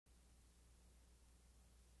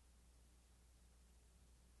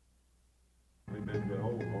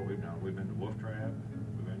We've been to Wolf Trap.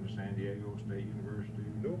 We've been to San Diego State University.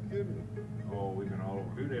 No kidding. Oh, we've been all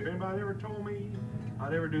over. If anybody ever told me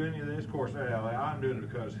I'd ever do any of this, of course, I'm doing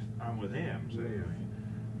it because I'm with him, see. I mean,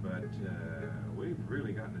 but we've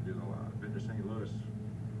really gotten to do a lot. Been to St. Louis,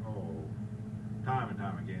 time and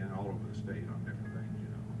time again, all over the state on different things,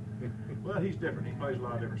 you know. Well, he's different. He plays a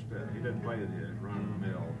lot of different stuff. He doesn't play the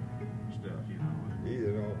run-of-the-mill stuff, you know. He's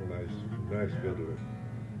an awful nice fiddler.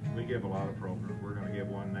 We give a lot of programs. We're going to give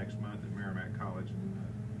one next month at Merrimack College and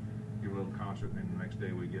give a little concert, and then the next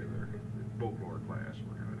day we give their folklore class.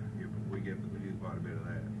 We give the youth quite a bit of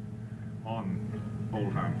that on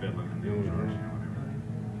old-time fiddling and the Ozarks, you know, and everything.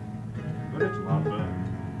 But it's a lot of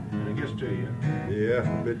fun, and it gets to you. Yeah,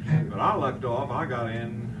 but I lucked off. I got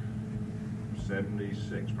in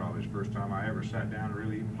 76, probably the first time I ever sat down and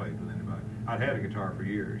really even played with anybody. I'd had a guitar for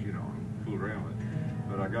years, you know, and fooled around with it.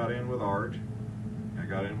 But I got in with Art. I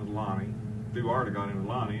got in with Lonnie. Through Art, I got in with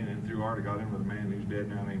Lonnie, and then through Art, I got in with a man who's dead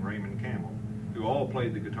now named Raymond Campbell, who all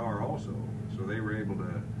played the guitar also. So they were able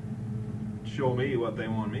to show me what they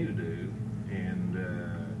wanted me to do, and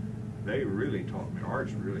they really taught me.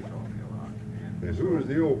 Art's really taught me a lot. And who was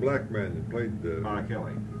the old black man that played the... Byron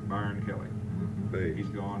Kelly. Bass. He's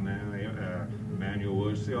gone now. Emmanuel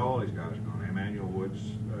Woods. See, all these guys are gone. Emmanuel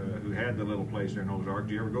Woods, who had the little place there in Ozarks.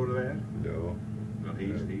 Did you ever go to that? No. Well, he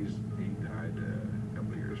died a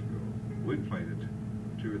couple of years ago. We played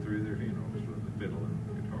at 2 or 3 of their funerals with the fiddle and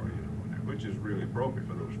guitar, you know, which is really appropriate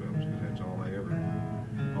for those fellas because that's all they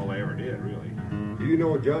ever did, really. Do you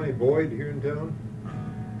know Johnny Boyd here in town?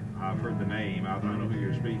 I've heard the name. I know who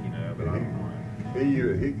you're speaking of, but I don't know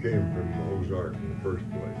him. He came from Ozark in the first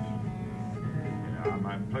place.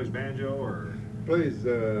 Yeah, plays banjo or plays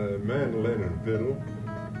mandolin and fiddle.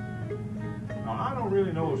 I don't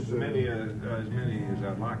really know as many as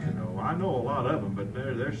I'd like to know. I know a lot of them, but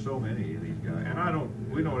there's so many of these guys, and I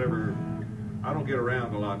don't get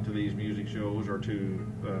around a lot to these music shows or to.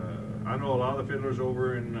 I know a lot of the fiddlers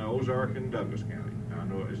over in Ozark and Douglas County. I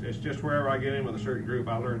know it's just wherever I get in with a certain group,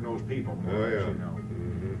 I learn those people more. Oh, yeah. You know.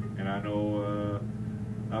 Mm-hmm. And I know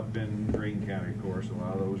up in Greene County, of course, a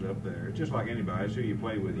lot of those up there. It's just like anybody. It's who you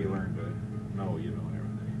play with, you learn to know, you know, and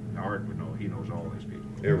everything. Art would know. He knows all these people.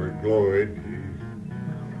 Everett Lloyd.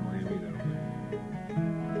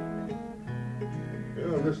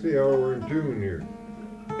 Well, let's see how we're in tune here.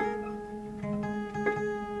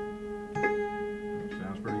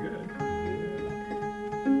 Sounds pretty good.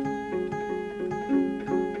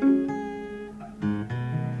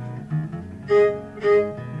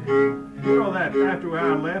 You know that after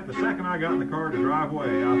I left, the second I got in the car to drive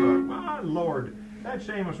away, I thought, my Lord, that's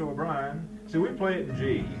Sheamus O'Brien. See, we play it in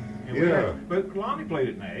G. Yeah. But Lonnie played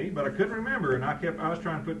it in A, but I couldn't remember, and I was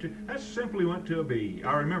trying to put that simply went to a B.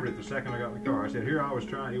 I remembered it the second I got in the car. I said, here I was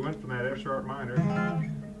trying, he went from that F sharp minor to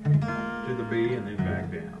the B and then back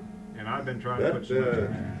down. And I've been trying to put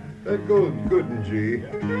some that goes good in G.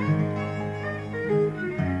 Yeah.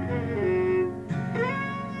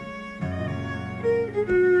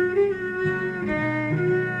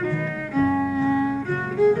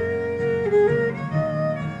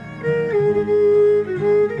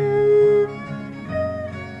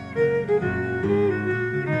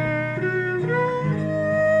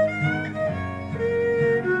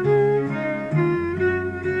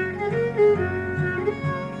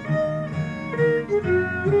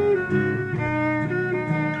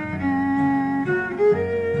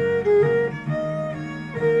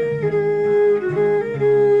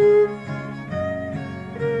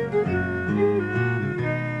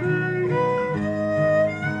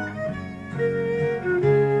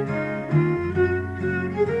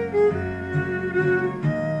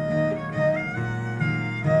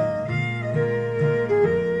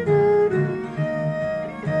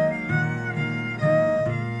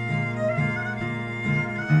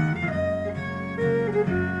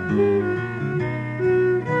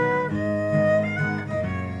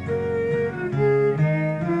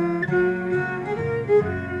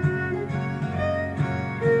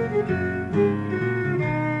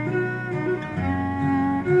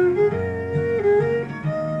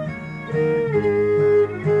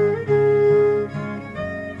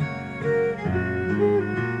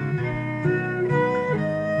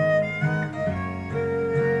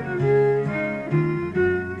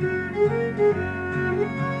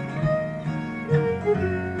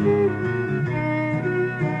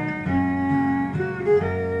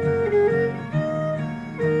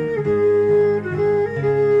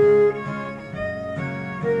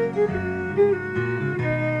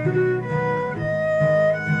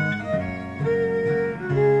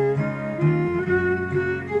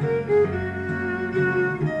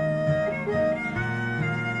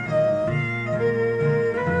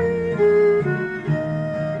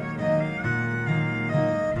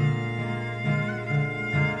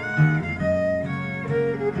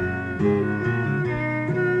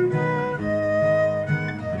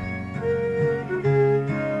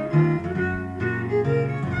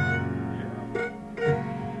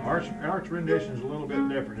 tradition's a little bit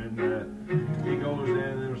different, and he goes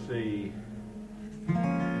in. Let's see. He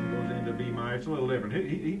goes into B minor. It's a little different.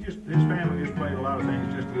 His family just played a lot of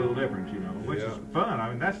things just a little different, you know, which is fun. I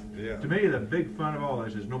mean, that's to me the big fun of all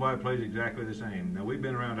this is nobody plays exactly the same. Now we've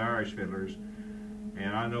been around Irish fiddlers,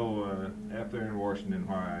 and I know up there in Washington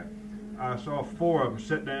why I saw 4 of them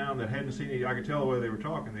sit down that hadn't seen. I could tell the way they were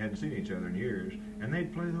talking. They hadn't seen each other in years, and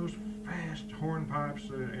they'd play those fast hornpipes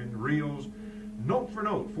and reels, note for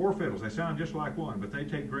note, 4 fiddles. They sound just like one, but they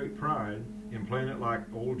take great pride in playing it like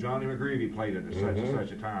old Johnny McGreevy played it at such and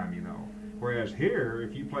such a time, you know. Whereas here,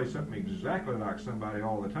 if you play something exactly like somebody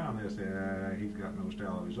all the time, they'll say, he's got no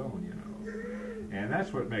style of his own, you know. And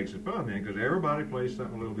that's what makes it fun then, because everybody plays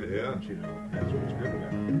something a little bit different, you know. That's what's good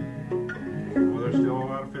about it. Well, there's still a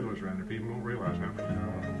lot of fiddlers around there. People don't realize how many there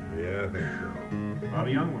are. Yeah, I think so. A lot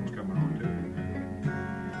of young ones coming on, too.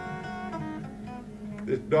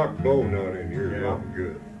 This Doc Bone out in here is awful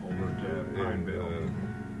good. Over at Pineville.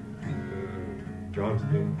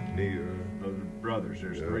 Johnston, Nita. Those are brothers.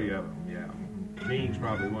 There's 3 of them, yeah. Dean's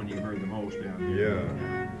probably the one you've heard the most down here.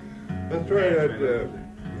 Yeah. Let's try that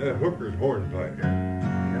Hooker's hornpipe.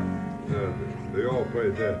 Yeah. They all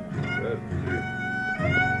played that. That's pretty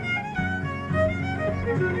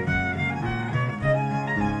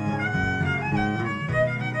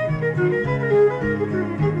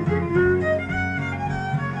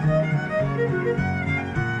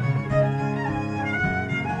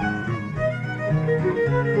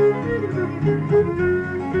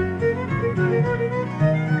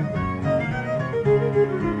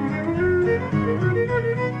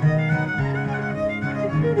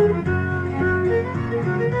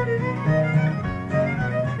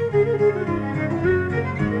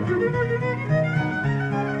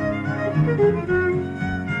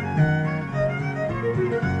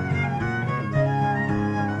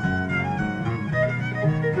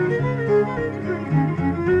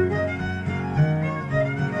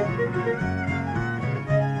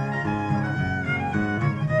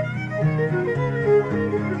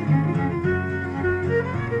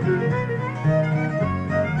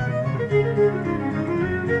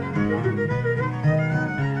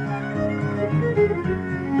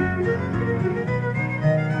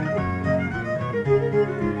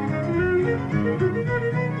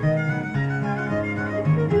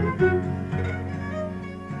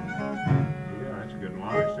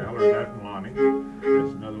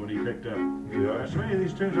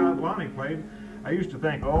played. I used to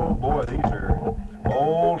think, oh boy, these are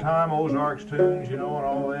old-time Ozarks tunes, you know, and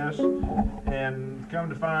all this. And come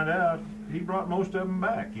to find out, he brought most of them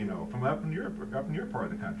back, you know, from up in your part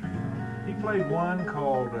of the country. He played one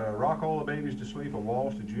called "Rock All the Babies to Sleep," a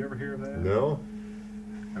waltz. Did you ever hear of that? No.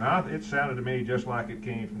 And it sounded to me just like it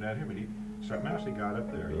came from down here, but something else he got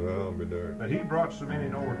up there. Well, I'll be darned. But he brought so many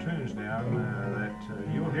newer tunes down that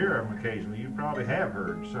you'll hear them occasionally. You probably have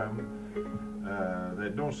heard some.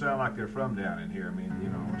 That don't sound like they're from down in here. I mean, you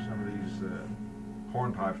know, some of these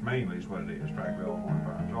hornpipes mainly is what it is, practically all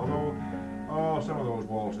hornpipes. Although, some of those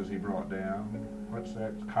waltzes he brought down, what's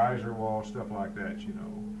that, Kaiser waltz, stuff like that, you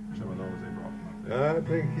know, some of those they brought from up there. I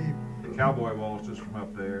think The Cowboy Waltz is from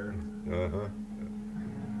up there.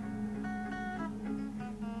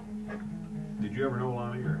 Did you ever know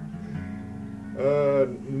Lonnie, or?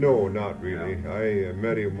 No, not really. Yeah. I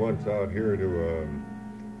met him once out here to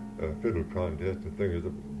a fiddle contest. I think it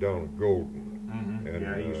was down at Golden. Mm-hmm. And,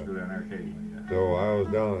 yeah, he used to go down there occasionally. Yeah. So I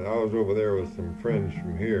was over there with some friends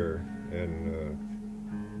from here, and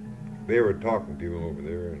they were talking to him over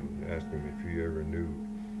there and asking him if he ever knew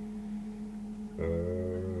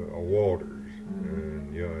a Walters.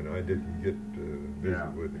 And and I didn't get to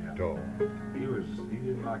visit with him at all. He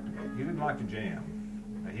didn't like to jam.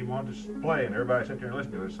 He wanted to play, and everybody sat there and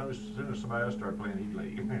listened to it. As soon as somebody else started playing, he'd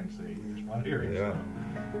leave and see. He just wanted to hear him. Yeah.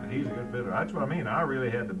 But he's a good fiddler. That's what I mean. I really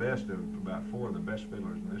had the best of about 4 of the best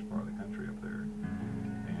fiddlers in this part of the country up there,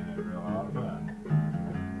 and it was a lot of fun.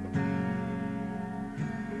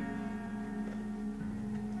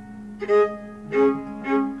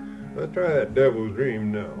 Let's try that Devil's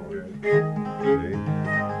Dream now. Okay.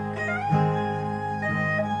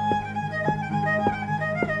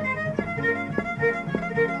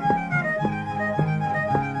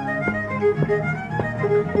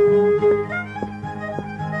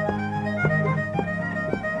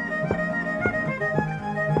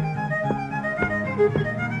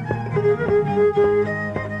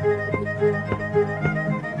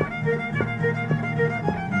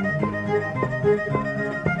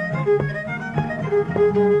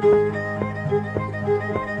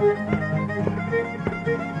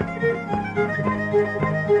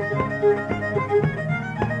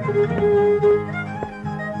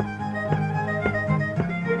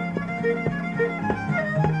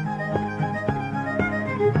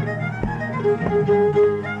 Do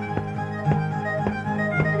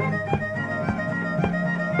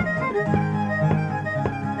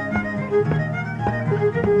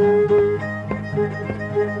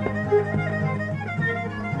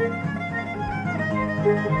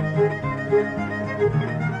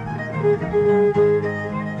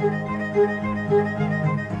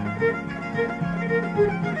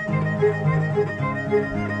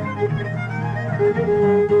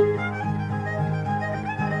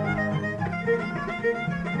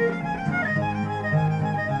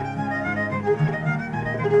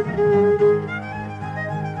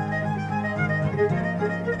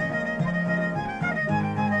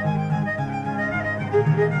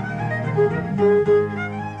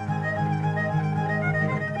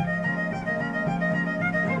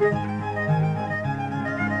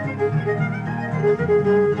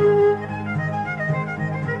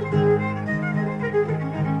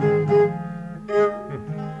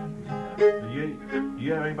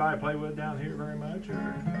you have anybody to play with down here very much,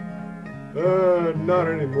 or? Not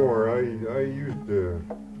anymore. I used to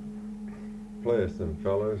play with some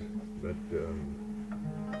fellas, but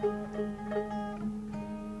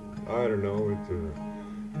I don't know.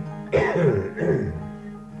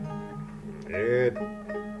 It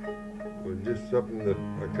was just something that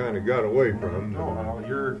I kind of got away from. Oh, well,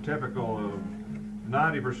 you're typical of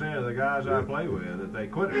 90% of the guys I play with, that they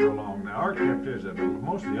quit it for long. Now, our tip is that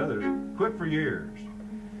most of the others quit for years.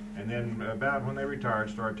 And then about when they retired,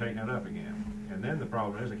 started taking it up again. And then the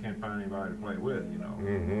problem is they can't find anybody to play with, you know.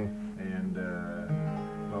 Mm-hmm. And,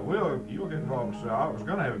 you'll get involved. So I was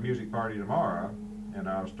going to have a music party tomorrow, and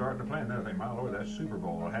I was starting to plan that. I think, my Lord, that's Super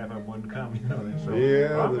Bowl. Half of them wouldn't come, you know. And so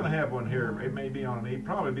yeah, I'm going to have one here. It may be it'd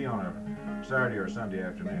probably be on a Saturday or Sunday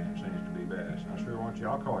afternoon. Seems to be best. I sure want you.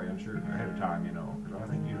 I'll call you. I'm sure ahead of time, you know, because I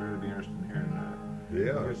think you'd really be interested in hearing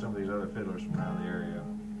get some of these other fiddlers from around the area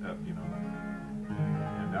up, you know.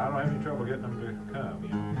 And I don't have any trouble getting them to come, you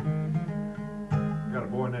know. Got a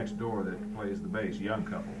boy next door that plays the bass, young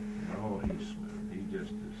couple. Oh, he's smooth. He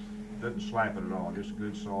just doesn't slap it at all. Just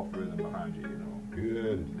good soft rhythm behind you, you know.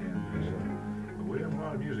 Good. And but we have a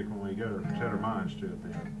lot of music when we get set our minds to it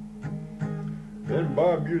then. Then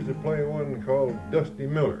Bob used to play one called Dusty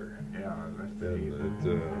Miller. Yeah, that's the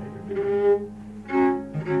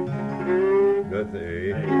And that's A.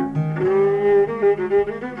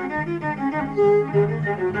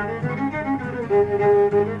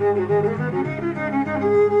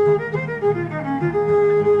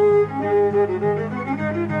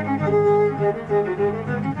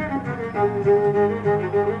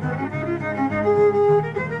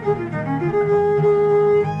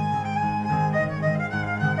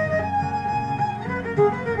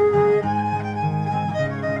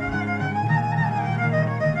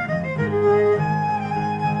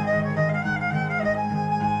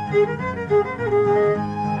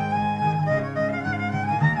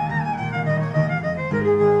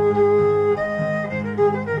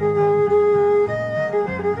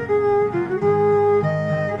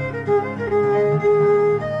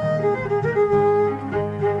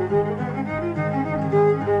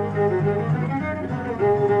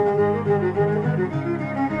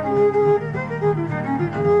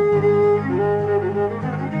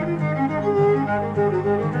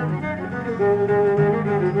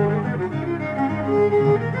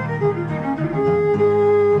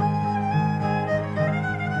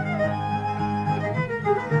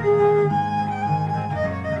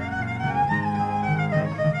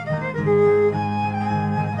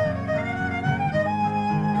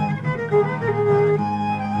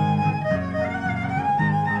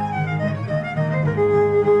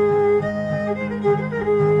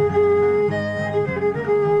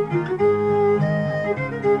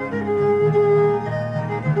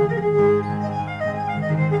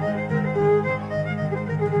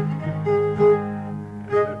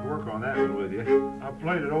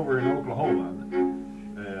 Played it over in Oklahoma.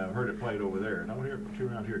 I've heard it played over there. Don't hear it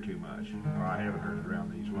around here too much. Or I haven't heard it around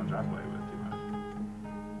these ones I play with too much.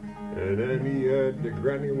 And then he had the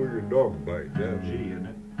Granny with your dog bite. That's G, isn't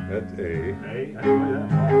it? That's A. A? I play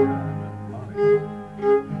that all the time.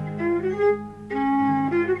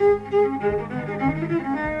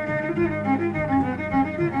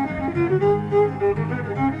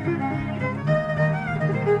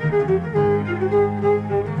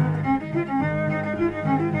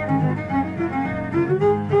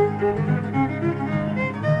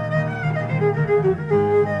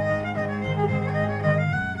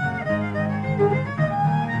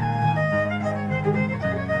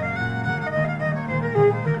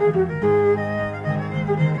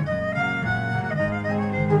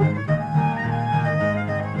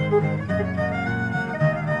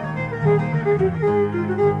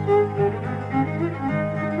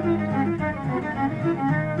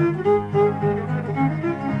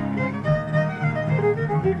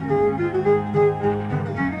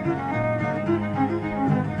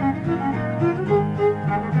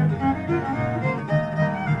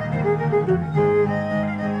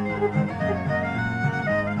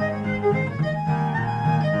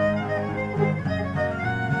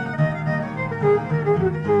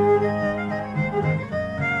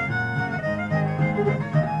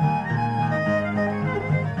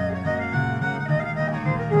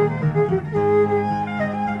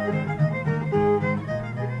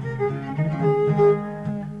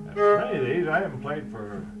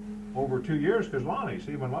 For over 2 years, because Lonnie,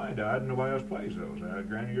 see, when Lonnie died, nobody else plays those.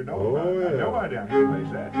 Granny, your dog. Oh, yeah. Nobody down here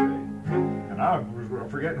plays that today. And I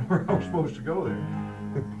was forgetting where I was supposed to go there.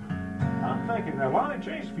 I'm thinking, now Lonnie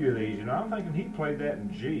changed a few of these, you know. I'm thinking he played that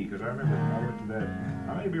in G, because I remember when I looked at that.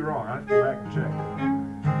 I may be wrong. I have to go back and check.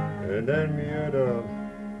 And then we had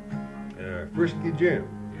Frisky Jim.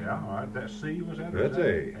 Yeah, all right. That C, was that? That's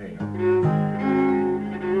A. A.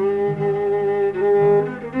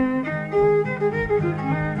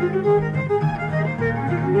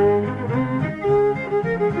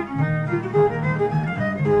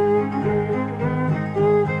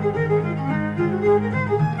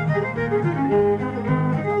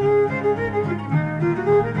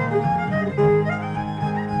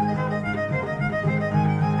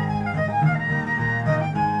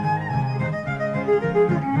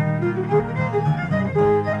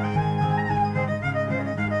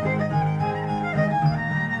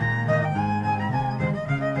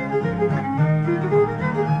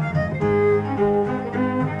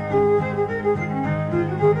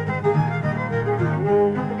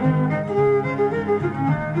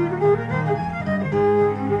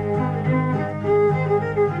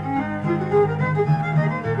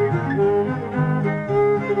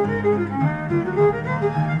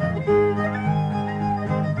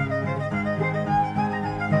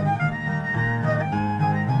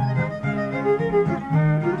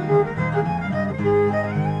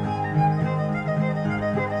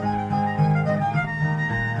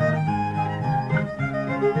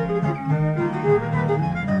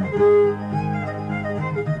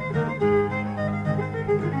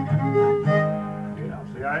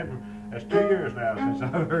 That's 2 years now since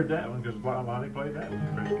I've heard that one, because Lonnie played that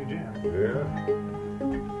one, Frisky Jim. Yeah.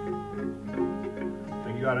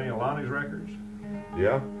 Think you got any of Lonnie's records?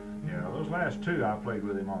 Yeah. Yeah, those last two I played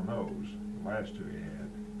with him on those. The last two he had.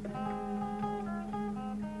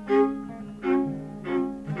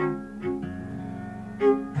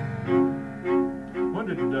 When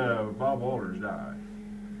did Bob Walters die?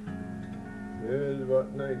 It was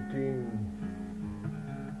about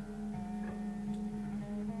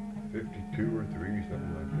 1952 or 3,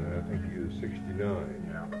 something like that. I think he was 69.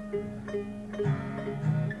 Yeah.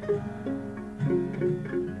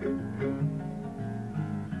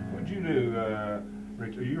 What'd you do,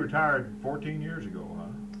 Rich? You retired 14 years ago, huh?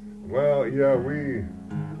 Well, yeah,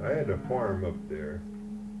 I had a farm up there,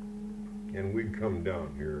 and we'd come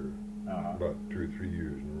down here about 2 or 3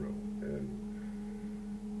 years in a row, and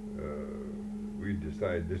we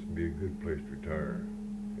decided this would be a good place to retire.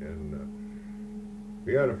 And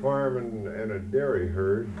we had a farm and a dairy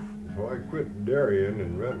herd, so I quit dairying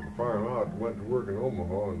and rented the farm out and went to work in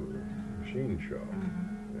Omaha in the machine shop.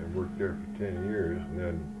 And worked there for 10 years, and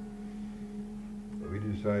then we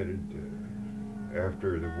decided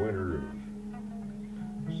after the winter of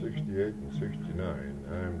 68 and 69,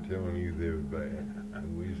 I'm telling you, they was bad.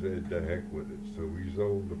 And we said, to heck with it. So we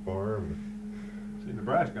sold the farm. See,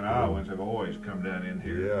 Nebraska and Iowans have always come down in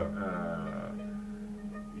here. Yeah.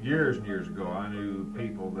 Years and years ago, I knew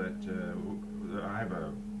people that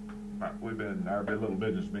our little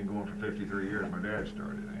business has been going for 53 years. My dad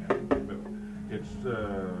started, but it's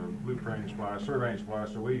blueprint supply, surveying supply.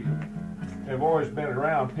 So we have always been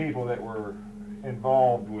around people that were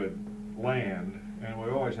involved with land, and we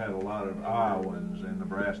always had a lot of Iowans and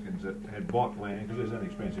Nebraskans that had bought land because it's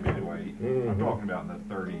inexpensive anyway. I'm talking about in the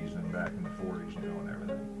 30s and back in the 40s, you know, and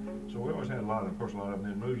everything. So we always had a lot of course, a lot of them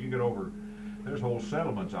then moved. You get over. There's whole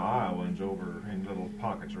settlements of Iowans over in little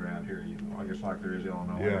pockets around here, you know, I guess like there is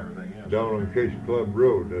Illinois and everything else. Down on Case Club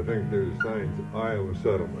Road, I think there's signs of Iowa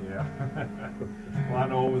settlement. Yeah. Well, I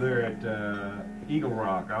know over there at Eagle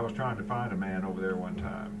Rock, I was trying to find a man over there one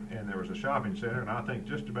time, and there was a shopping center, and I think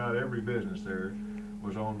just about every business there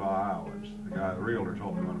was owned by Iowans. The realtor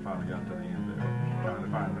told me when I finally got to the end there, trying to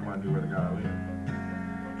find him, I knew where the guy lived.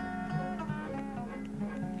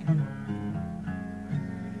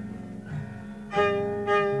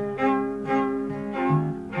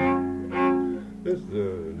 This is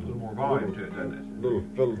a little more more volume to it, doesn't it? Little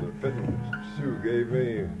fiddle that Sue gave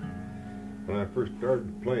me when I first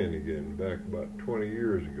started playing again back about 20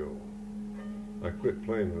 years ago. I quit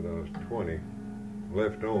playing when I was 20,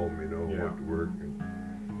 left home, you know, went to work,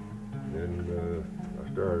 and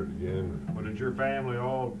I started again. Well, did your family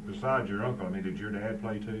all, besides your uncle, I mean, did your dad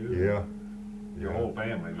play too? Yeah. Your whole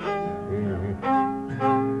family?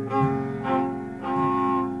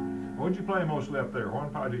 What'd you play mostly up there?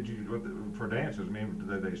 Hornpipe? Did you, for dances, I mean,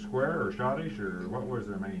 did they square or schottisch, or what was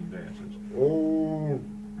their main dances? Oh,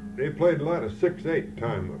 they played a lot of 6/8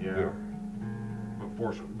 time up there.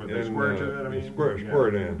 But they square to it, I mean?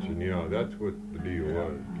 Square dancing, yeah, that's what the deal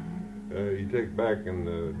was. You take back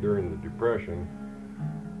during the Depression,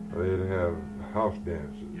 they'd have house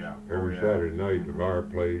dances every Saturday night of our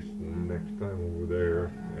place and the next time over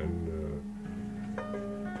there, and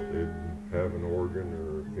they'd have an organ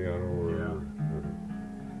or a piano or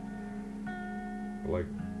like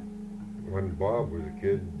when Bob was a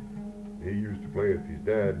kid, he used to play with his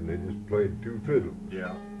dad, and they just played two fiddles.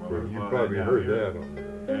 Yeah. Well, you probably heard that on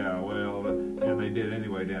there. Yeah, well, and they did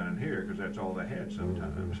anyway down in here, because that's all they had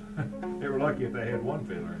sometimes. They were lucky if they had one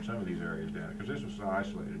fiddler in some of these areas down, because this was so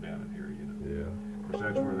isolated down in here, you know. Yeah. Of course,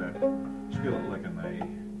 that's where that skillet licking, they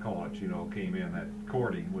call it, you know, came in, that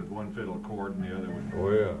chording with one fiddle chord and the other one.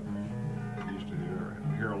 Oh, yeah. Used to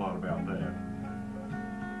hear a lot about that.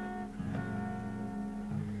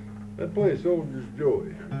 That plays Soldier's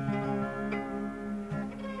Joy.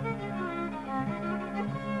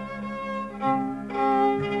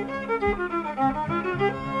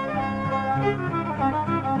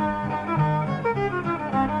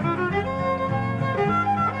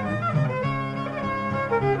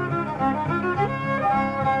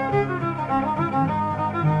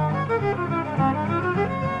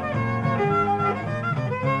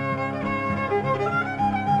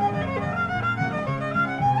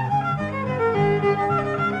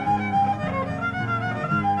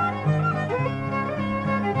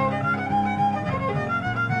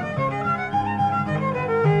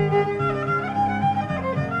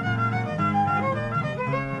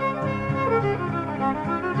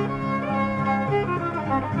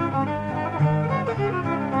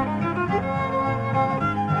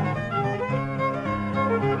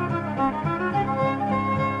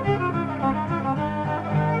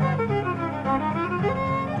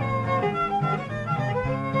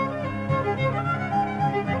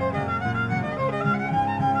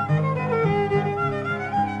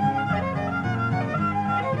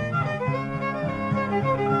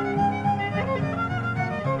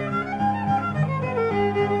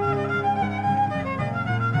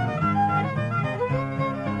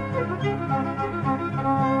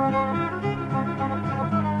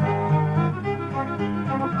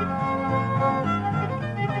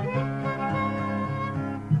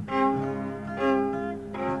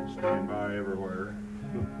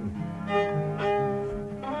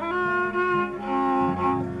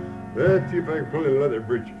 Let's see if I can play Leather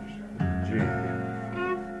Britches. Gee.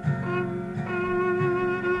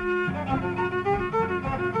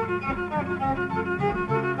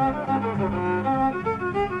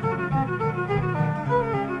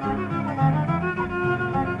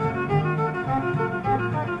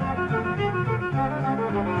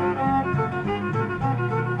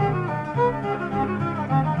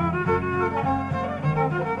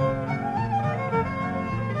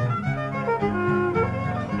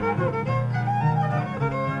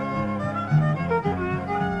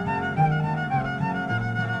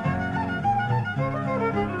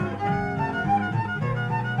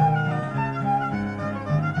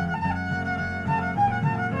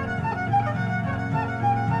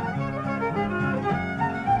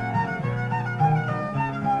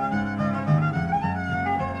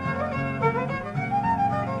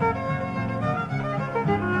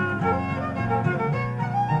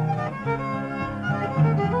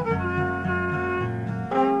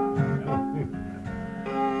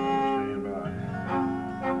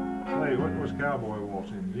 Cowboy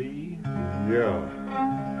Waltz in D. Yeah.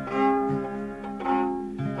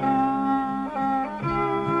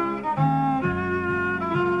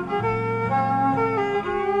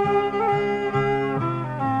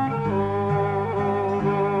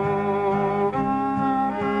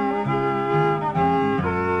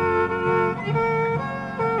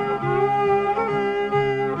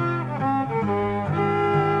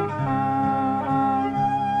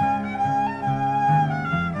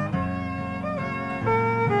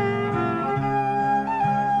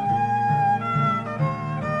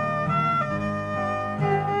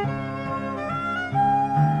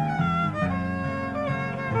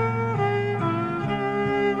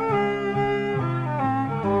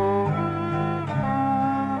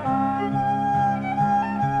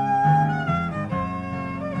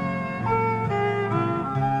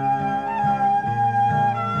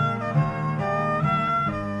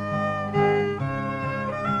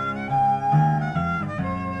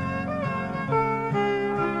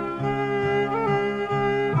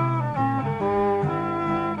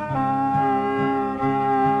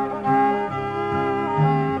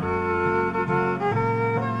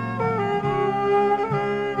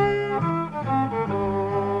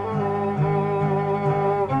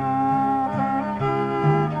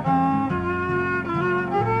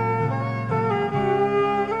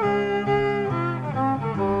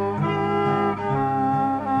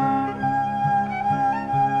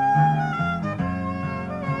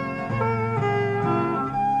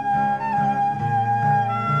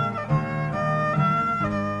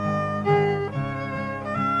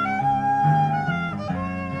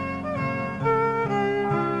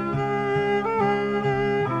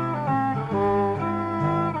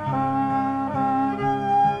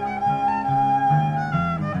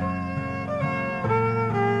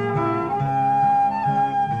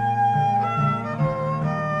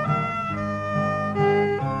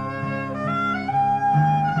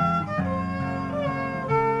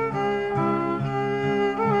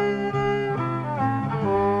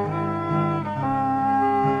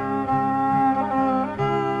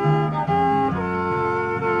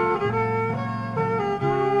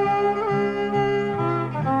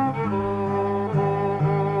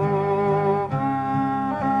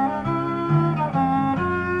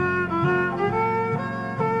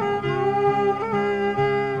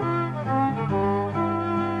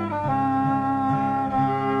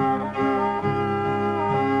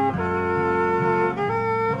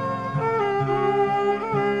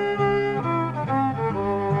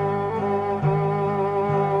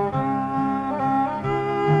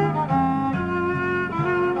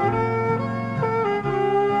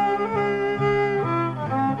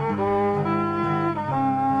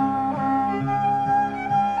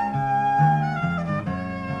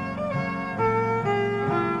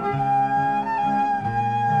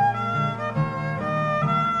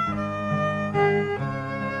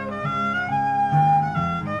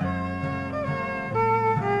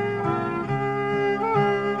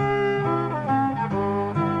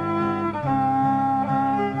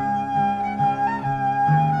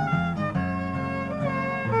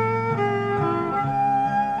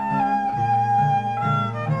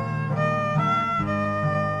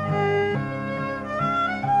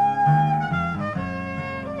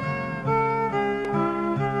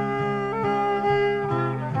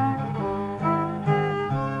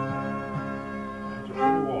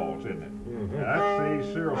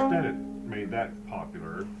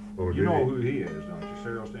 he is, don't you?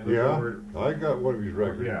 Cyril Stanley. Yeah, I got one of his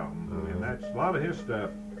records. Yeah, and that's a lot of his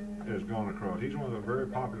stuff has gone across. He's one of the very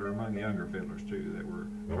popular among younger fiddlers too that were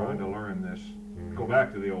trying to learn this, go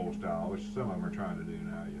back to the old style, which some of them are trying to do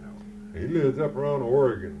now. You know. He lives up around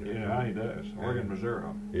Oregon. Yeah, he does. Oregon, Missouri.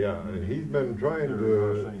 Yeah, and he's been trying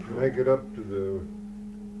to make it up to the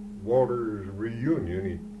Walters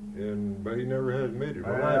reunion, but he never has made it.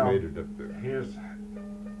 Well, I made it up there.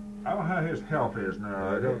 I don't know how his health is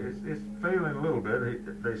now. It's failing a little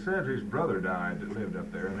bit. They said his brother died that lived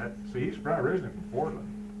up there, and he's probably originally from Portland,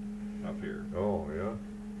 up here. Oh yeah.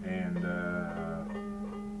 And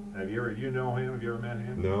you know him? Have you ever met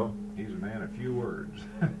him? No. He's a man of few words.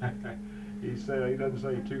 He doesn't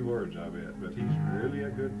say 2 words, I bet, but he's really a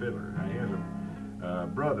good fiddler. And he has a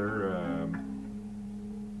brother.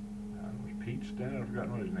 Pete Stan, I've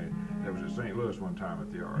forgotten what his name. That was at St. Louis one time at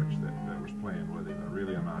the Arts that was playing with him.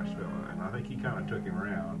 Really a nice fella, and I think he kind of took him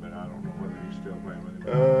around, but I don't know whether he's still playing with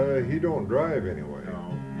him. He don't drive anyway.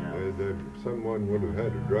 No, yeah. Someone would have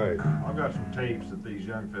had to drive. I've got some tapes that these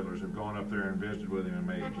young fiddlers have gone up there and visited with him and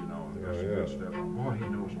made. You know, got some good stuff. Boy, he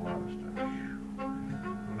knows a lot of stuff. I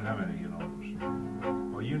don't know how many he knows.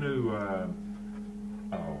 Well, you knew.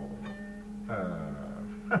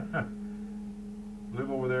 Live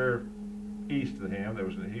over there. East of him,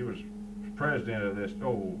 he was president of this.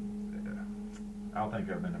 I'll think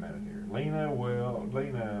of him in a minute here. Lena.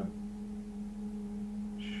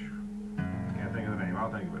 Can't think of the name.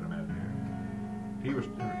 I'll think of it in a minute here. He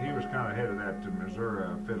was kind of head of that Missouri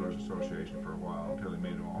Fiddlers Association for a while until he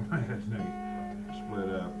made them all split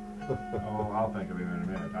up. I'll think of him in a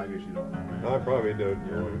minute. I guess you don't know him. I probably don't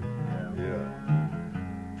know him.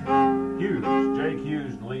 Yeah. Hughes, Jake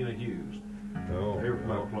Hughes and Lena Hughes. They were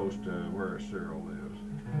about close to where Cyril lives.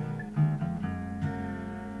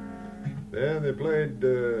 Yeah, they played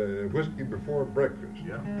Whiskey Before Breakfast.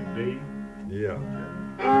 Yeah, D. Yeah.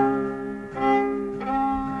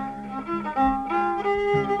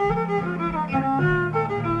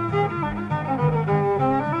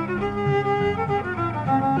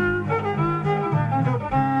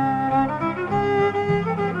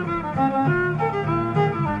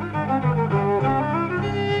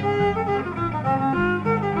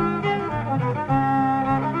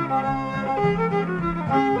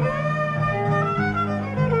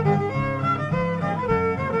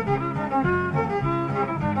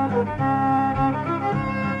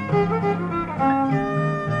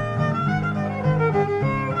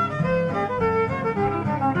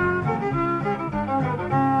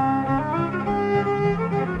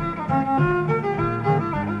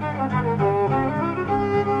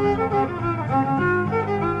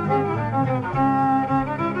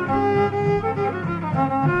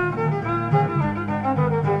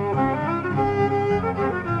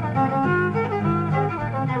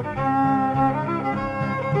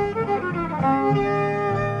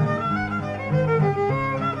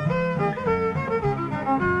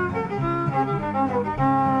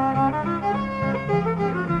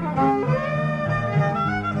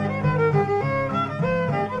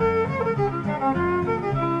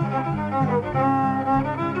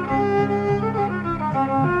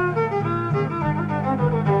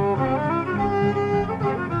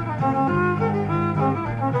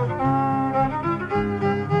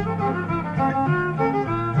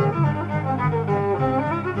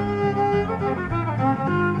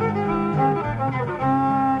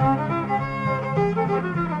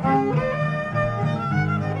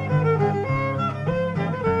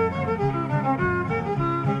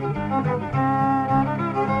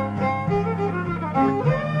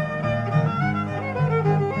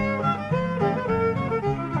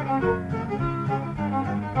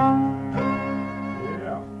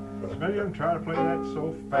 Try to play that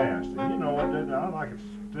so fast. And you know, I like it's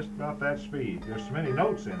just about that speed. There's so many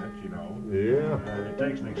notes in it, you know. Yeah. It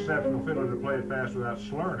takes an exceptional fiddler to play it fast without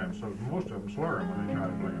slurring them, so most of them slur them when they try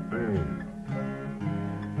to play them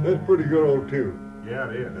fast. That's a pretty good old tune. Yeah,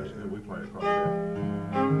 it is. That's good. We play it quite a bit.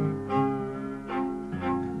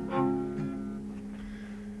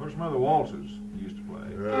 What are some other waltzes you used to play?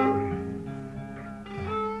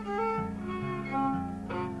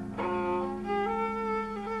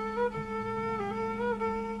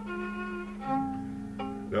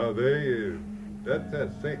 Now that's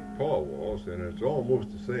that St. Paul waltz, and it's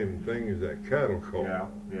almost the same thing as that cattle call. Yeah.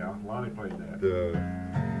 Lonnie played that.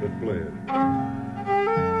 That played.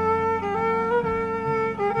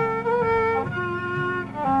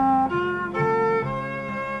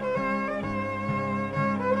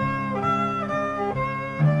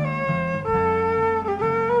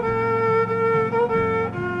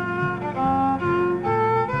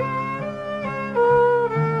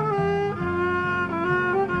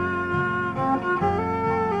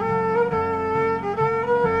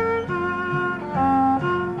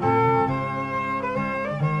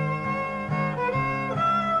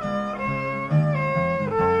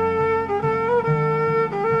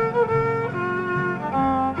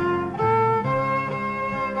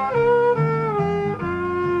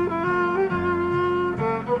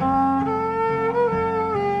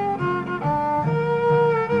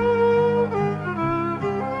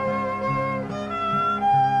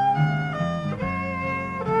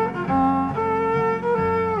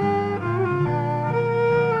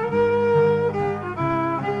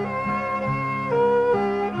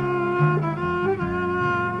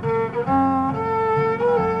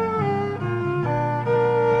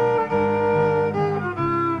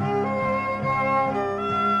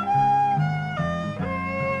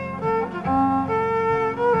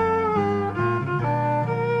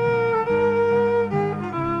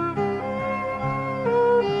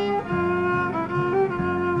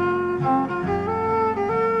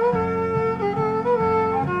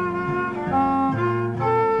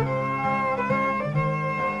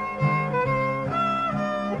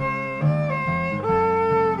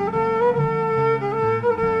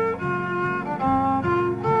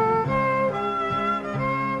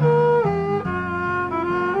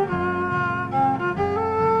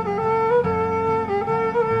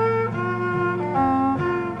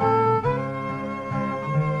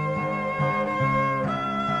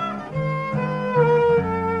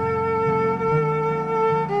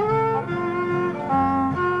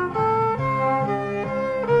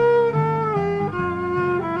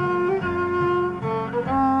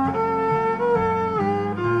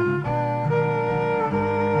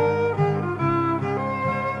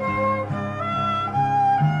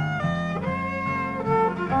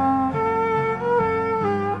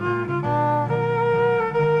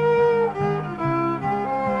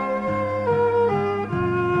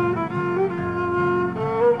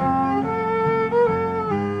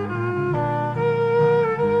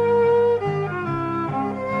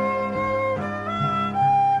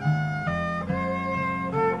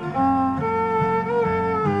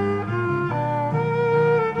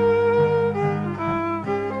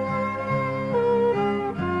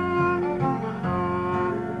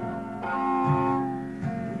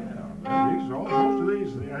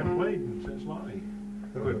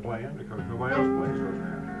 quit playing because nobody else plays those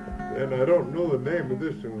around here. And I don't know the name of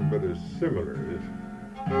this one, but it's similar.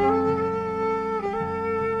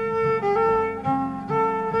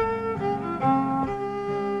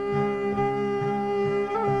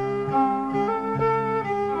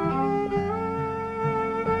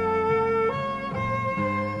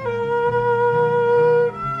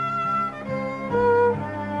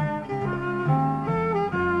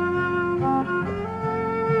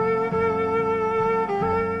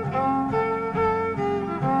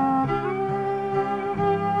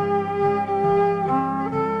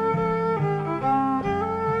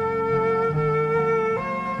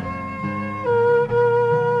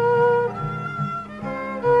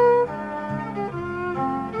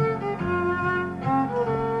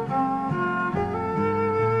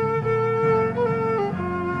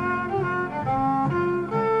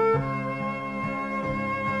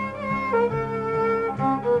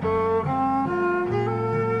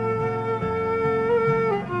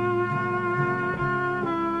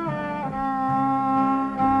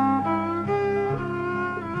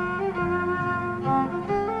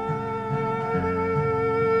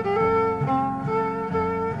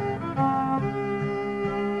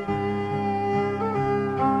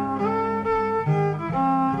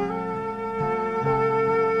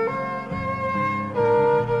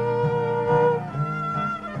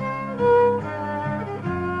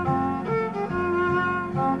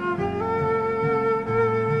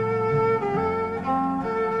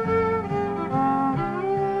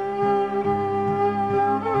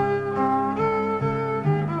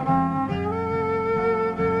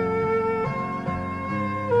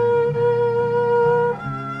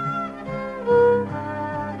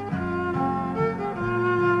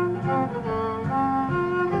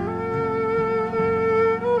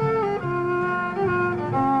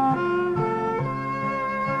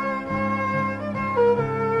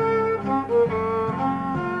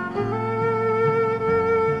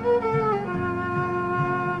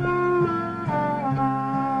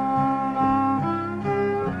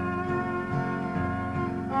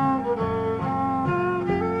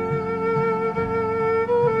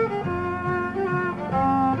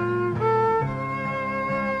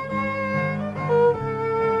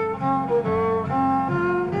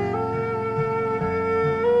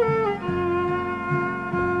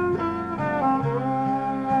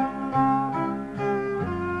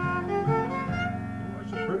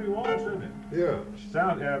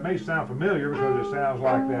 It may sound familiar because it sounds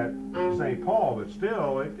like that St. Paul, but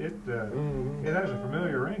still, it has a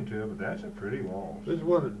familiar ring to it. But that's a pretty waltz. This is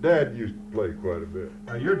one that Dad used to play quite a bit.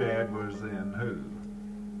 Your dad was in who?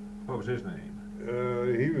 What was his name?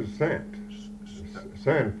 He was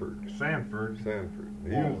Sanford. Sanford.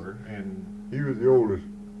 Walter, he was the oldest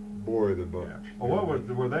boy of the bunch. Yeah. Well,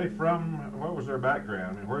 were they from? What was their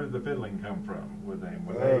background, and where did the fiddling come from with them?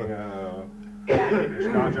 Were they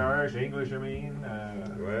Scotch, Irish, English? I mean.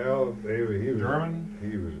 Well, he was German.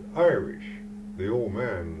 He was Irish. The old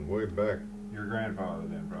man way back. Your grandfather,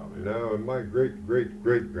 then, probably. No, my great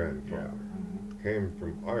grandfather came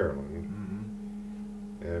from Ireland,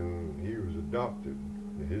 and he was adopted.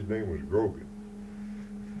 His name was Grogan,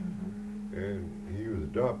 and he was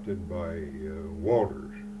adopted by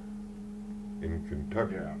Walters in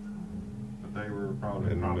Kentucky. Yeah. But they were probably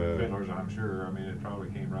fiddlers, I'm sure. I mean, it probably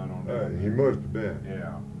came right on. He must have been.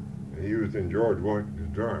 Yeah. He was in George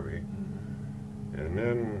Washington's army, and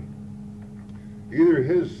then either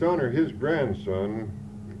his son or his grandson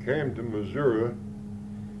came to Missouri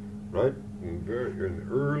right in the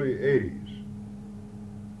early 80s,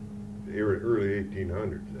 early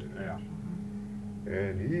 1800s. Yeah.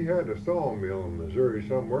 And he had a sawmill in Missouri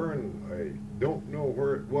somewhere, and I don't know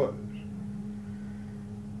where it was.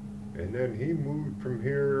 And then he moved from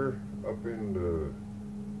here up into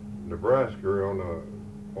Nebraska on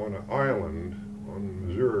an island on the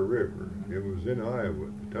Missouri River. It was in Iowa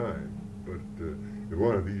at the time, but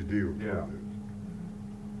one of these deals yeah. was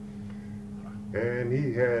it. And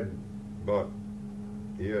he had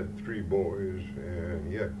 3 boys, and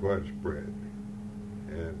he had quite a spread.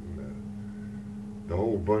 And the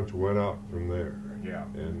whole bunch went out from there. Yeah.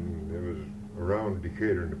 And it was around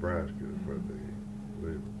Decatur, Nebraska, where they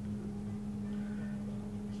lived.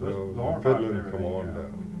 So the fiddling come on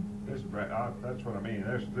down. That's what I mean.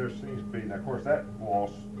 There seems to be, now, of course, that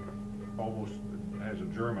waltz almost has a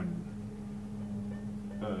German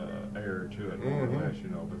air to it, more or less, you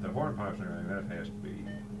know. But the hornpipes and everything, that has to be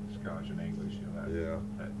Scotch and English, you know.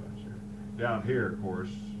 That much here. Down here, of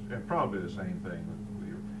course, and probably the same thing.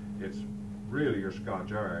 It's really your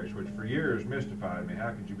Scotch Irish, which for years mystified me.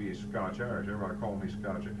 How could you be a Scotch Irish? Everybody called me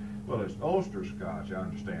Scotch. Well, it's Ulster Scotch. I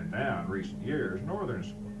understand now in recent years. Northern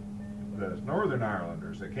the Northern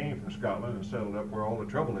Islanders that came from Scotland and settled up where all the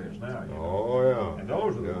trouble is now. You know? Oh, yeah. And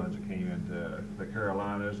those are the ones that came into the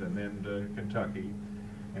Carolinas and then to Kentucky.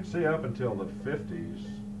 And see, up until the 50s,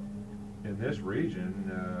 in this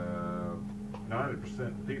region, 90%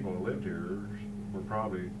 of people that lived here were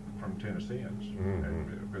probably from Tennesseans,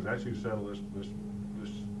 because that's who settled this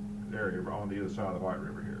area on the other side of the White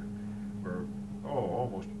River here, were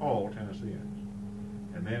almost all Tennesseans.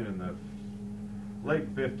 And then in the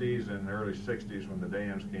late 50s and early 60s, when the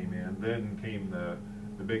dams came in, then came the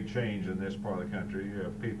big change in this part of the country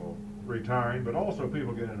of people retiring, but also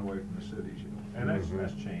people getting away from the cities, you know. And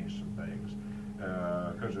that's changed some things,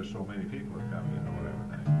 because there's so many people that come, you know, and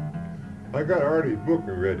everything. I got Artie's book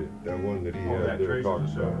and read it, that one that he had that there Trace of talking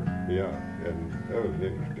the Silver. about. Yeah, and that was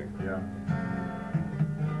interesting. Yeah.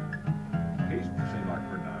 He seemed like a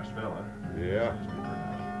pretty nice fella. Yeah.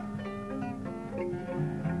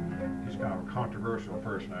 He's kind of a controversial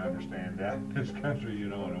person, I understand that, in this country, you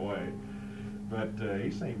know, in a way. But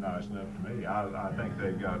he seemed nice enough to me. I think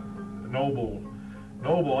they've got noble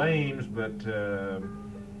aims, but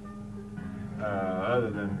other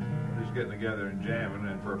than just getting together and jamming,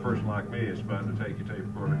 and for a person like me, it's fun to take your tape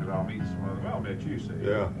recorder, because I'll meet some other, well, I'll bet you see.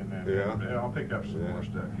 Yeah, and then, yeah. I'll pick up some more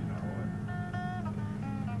stuff, you know.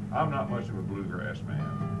 And I'm not much of a bluegrass man.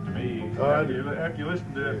 To me, after you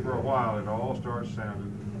listen to it for a while, it all starts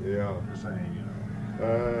sounding the same, you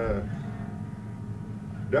know.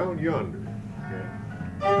 Down Yonder. Okay.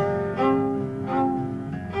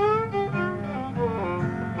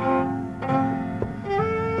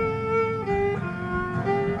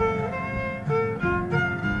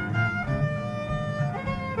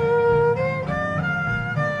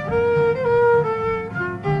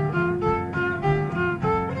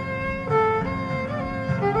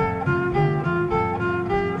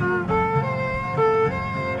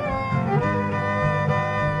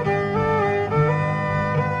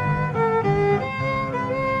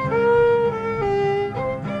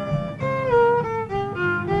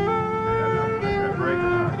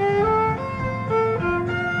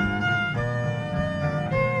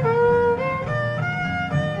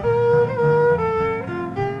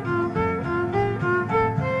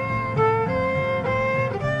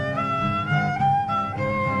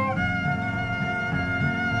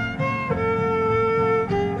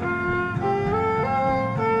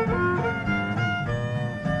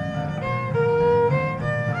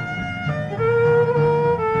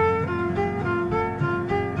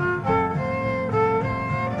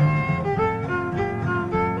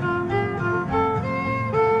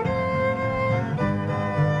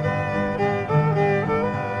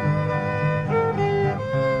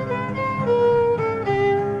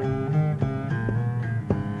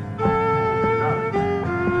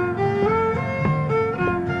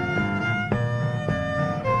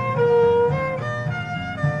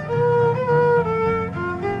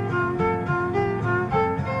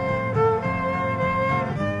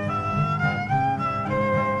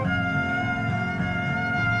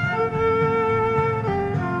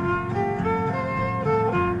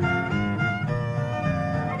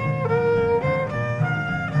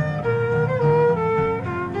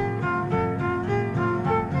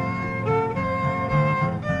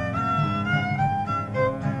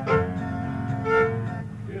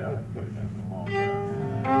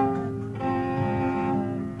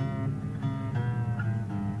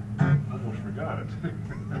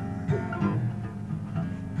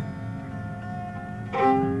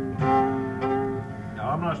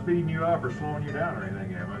 Speeding you up or slowing you down or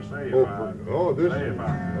anything, am I? Say if I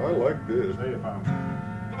like this. Say if I'm.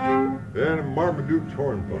 And Marmaduke's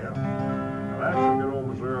Hornpipe. Yeah. Now that's a good old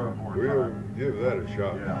Missouri hornpipe. We'll give that a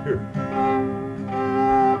shot. Yeah. Here.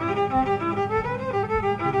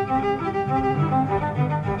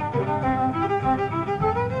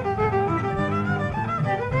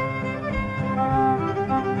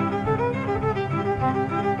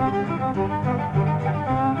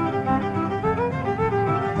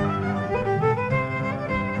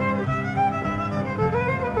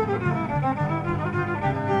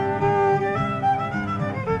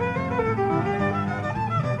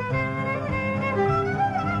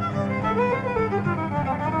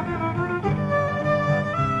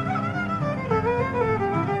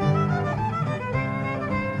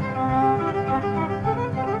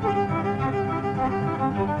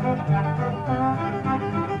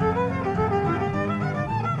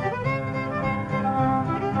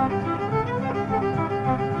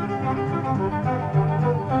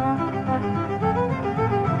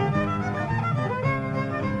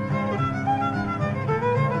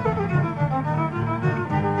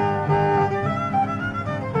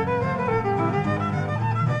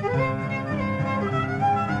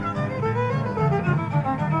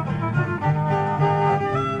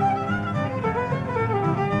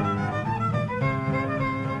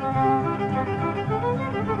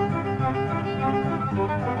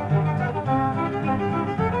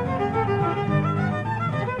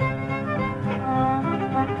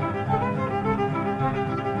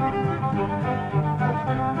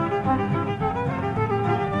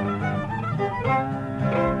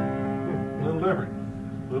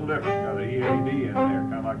 A little different. Got an EAD in there,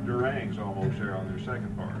 kind of like Durangue's almost there on their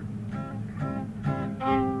second part.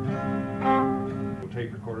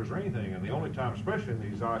 Tape recorders or anything, and the only time, especially in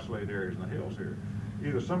these isolated areas in the hills here,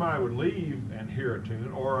 either somebody would leave and hear a tune,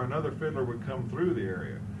 or another fiddler would come through the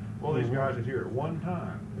area. Well, these guys would hear it one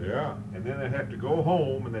time. Yeah. And then they'd have to go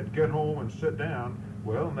home, and they'd get home and sit down.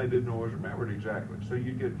 Well, and they didn't always remember it exactly. So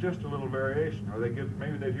you get just a little variation, or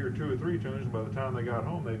maybe they'd hear 2 or 3 tunes, and by the time they got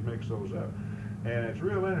home, they'd mix those up. And it's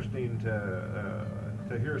real interesting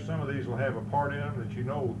to hear some of these will have a part in them that you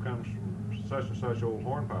know comes from such and such old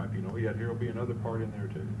hornpipe, you know, yet here'll be another part in there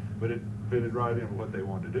too. But it fitted right in with what they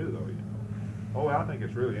wanted to do, though, you know. Oh, I think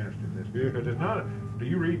it's really interesting, this, because it's not do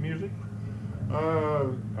you read music?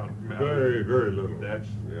 Very, very little. That's,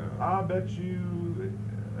 yeah. I bet you,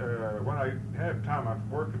 when I have time, I've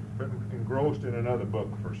been engrossed in another book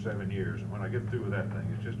for 7 years, and when I get through with that thing,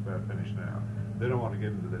 it's just about finished now. They don't want to get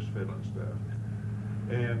into this fiddling stuff.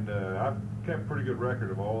 And I've kept a pretty good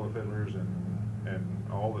record of all the fiddlers and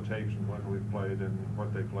all the tapes and when we played and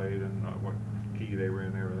what they played and what key they were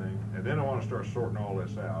in and everything. And then I want to start sorting all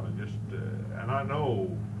this out and just, and I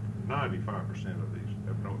know 95% of these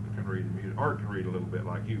can read the music. Art can read a little bit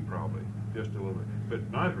like you probably, just a little bit.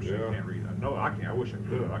 But 90% can't read. No, I can't. I wish I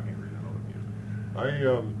could. I can't read all the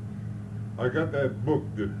music. I got that book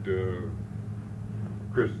that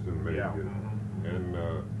Kristen made, Yeah. and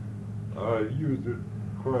I used it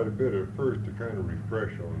quite a bit at first to kind of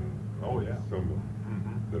refresh on some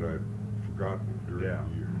that I'd forgotten during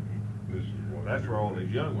the years. This is one. That's where all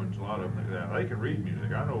these young ones, a lot of them, they can read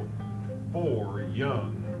music. I know 4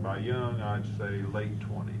 young, by young I'd say late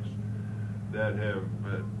 20s, that have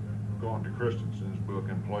gone to Christensen's book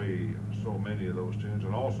and play so many of those tunes,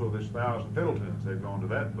 and also this 1,000 Fiddle Tunes, they've gone to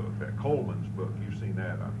that book, that Coleman's book. You've seen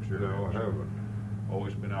that, I'm sure. No, I haven't. Oh,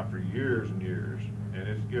 it's been out for years and years, and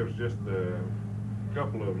it gives just a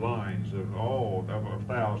couple of lines of all of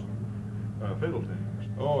 1,000 fiddle tunes.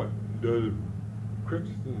 Oh, does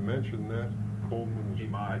Christensen mention that? Coleman's? He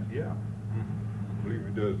might, yeah. I believe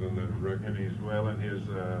he does on that record. And he's, well, in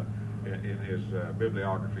his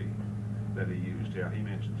bibliography that he used, yeah, he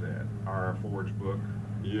mentions that. R. Ford's book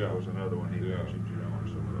was another one he mentioned, you know, on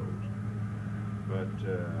some of those. But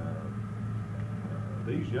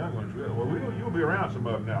these young ones, well, you'll be around some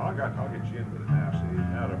of them now. I'll get you in with it now. See,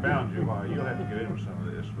 now to bound you, you'll have to get in with some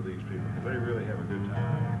of this for these people, because they really have a good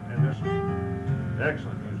time. And this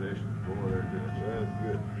excellent musicians, boy, they're good. That's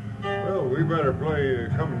good. Well, we better play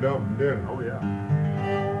Coming Down from Dinner. Oh yeah.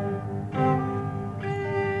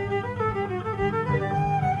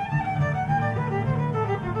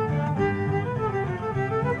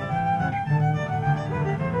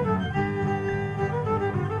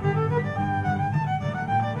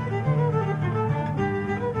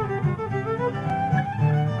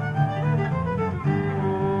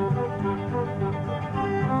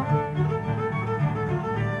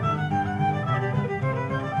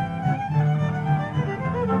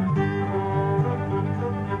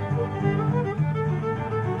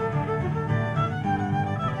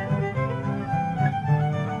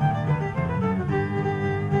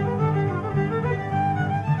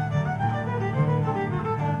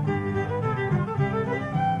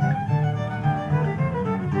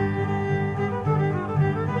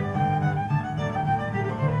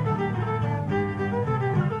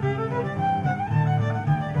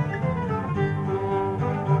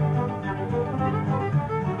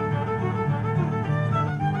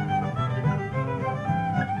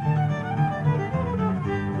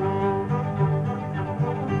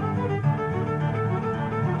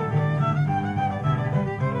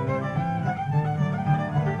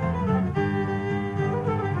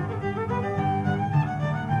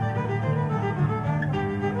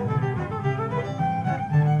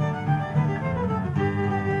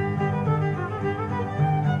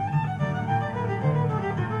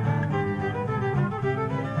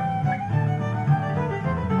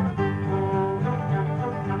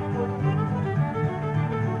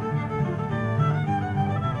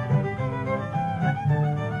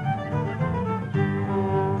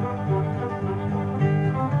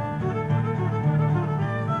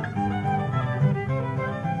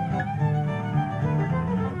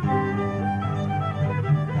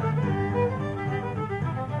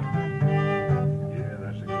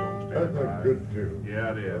 good too.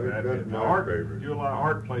 Yeah, it is. That's my favorite.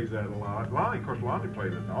 Art plays that a lot. Lonnie, of course, Lonnie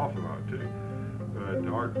plays it an awful lot too.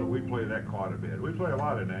 But we play that quite a bit. We play a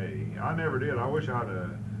lot in A. I never did. I wish I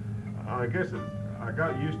guess I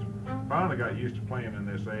finally got used to playing in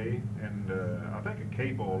this A, and I think a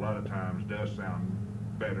capo a lot of times does sound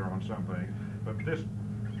better on something. But this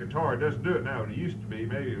guitar. It doesn't do it now. It used to be.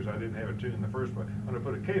 Maybe it was I didn't have a tune in the first place. When I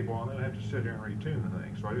put a cape on, then I have to sit here and retune the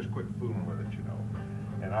thing. So I just quit fooling with it, you know.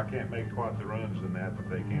 And I can't make quite the runs in that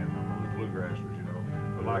they can on the bluegrassers, you know.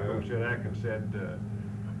 But like old Chet Atkins said,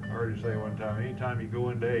 I heard him say one time, anytime you go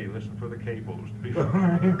into A, listen for the cables to be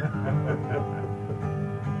fine.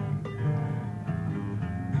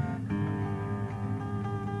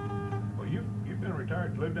 Well, you've been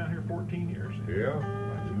retired, lived down here 14 years. Yeah,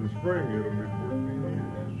 in the spring it'll be 14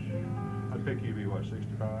 years. I'd pick you to be, what,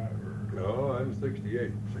 65 or? No, I'm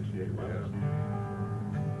 68. 68 miles. Yeah.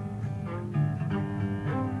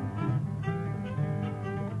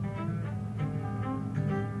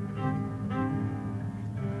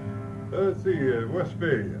 Let's see,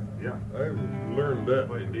 Westphalia. Yeah. I've learned that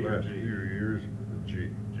Play in D the or last G? few years. G.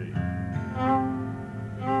 Gee.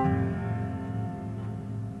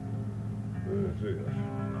 Let's see.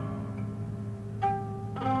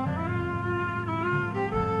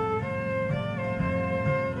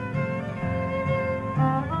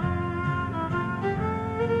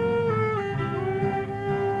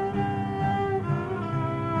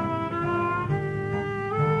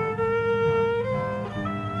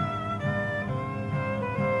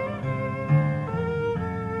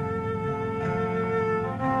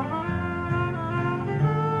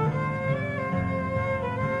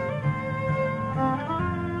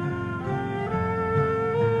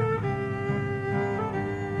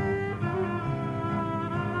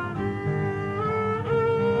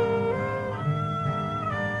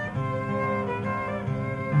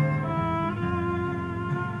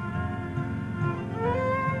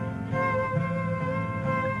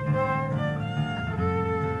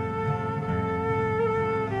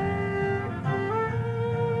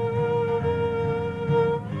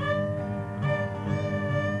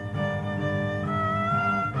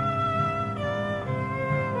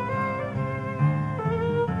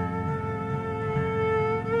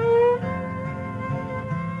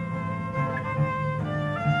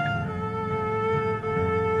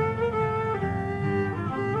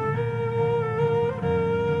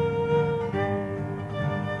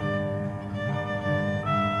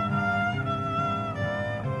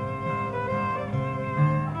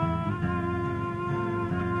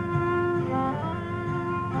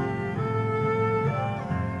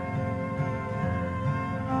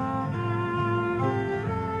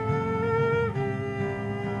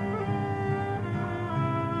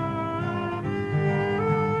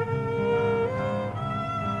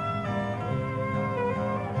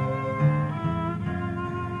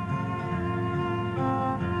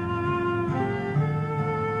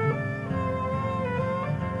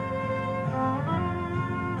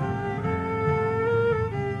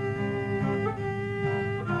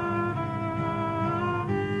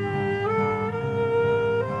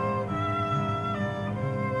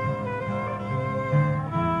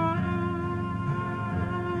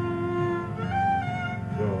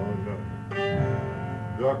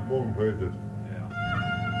 Doc Bone played this.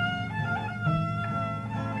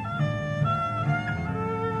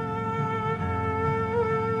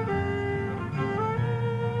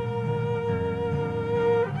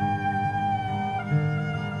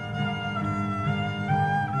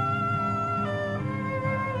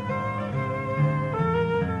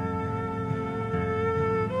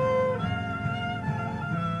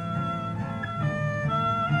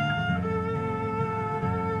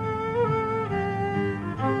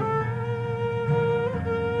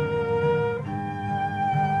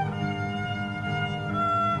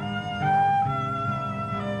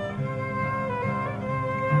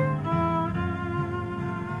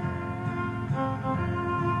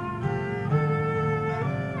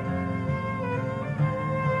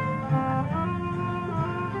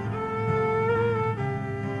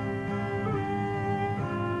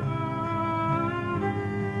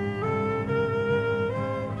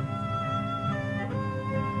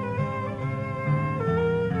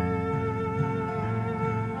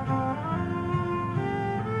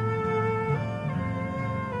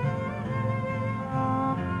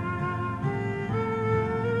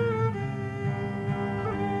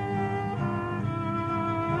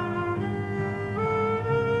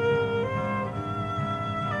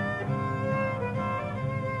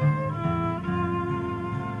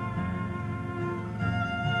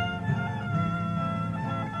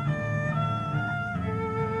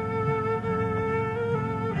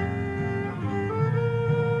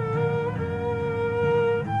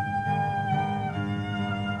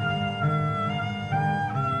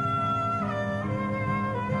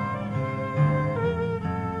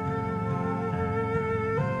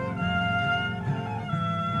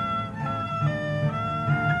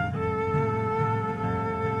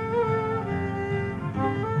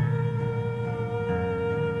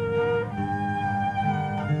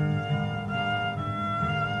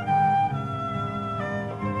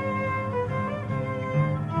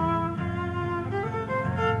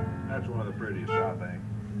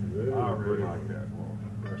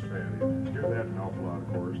 an awful lot, of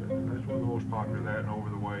course. That's one of the most popular. That and Over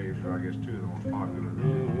the Waves are, I guess, two of the most popular.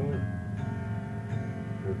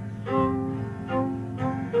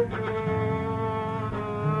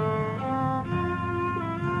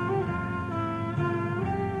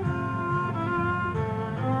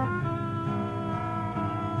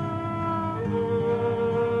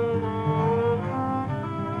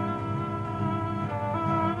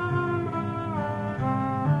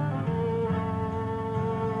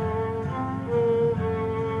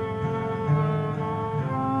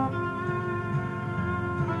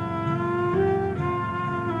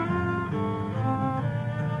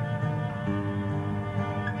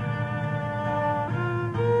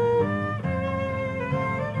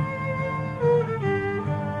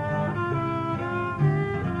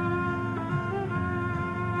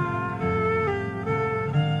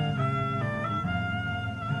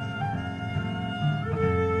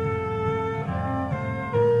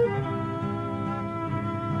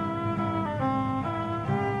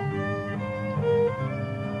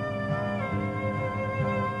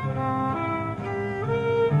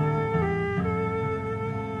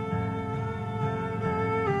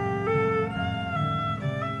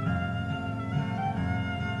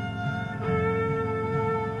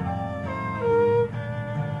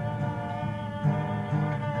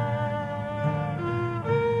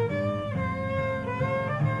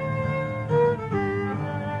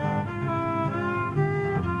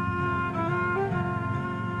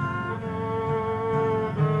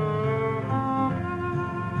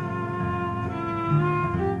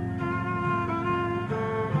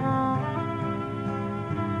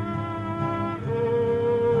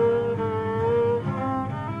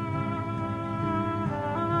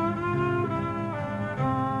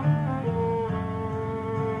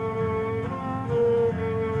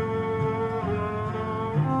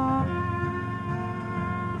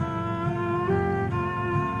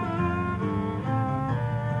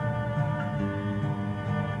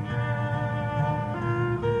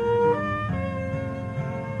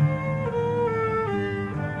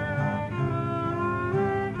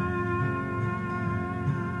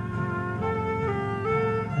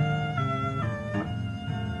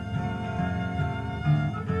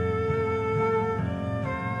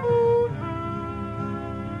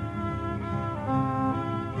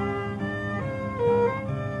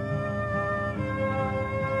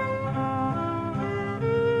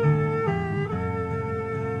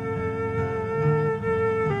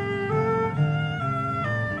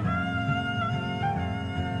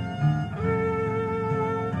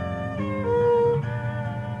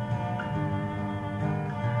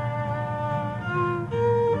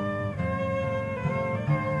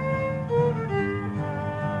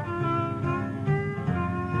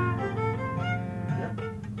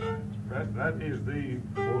 That is the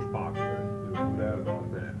most popular, no doubt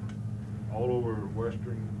about that. All over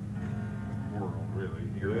Western world, really.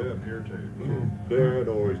 Here too. Dad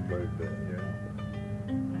always played that.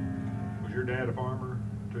 Yeah. Was your dad a farmer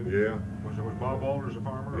too? Yeah. Was Bob Walters a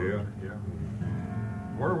farmer? Yeah. Yeah.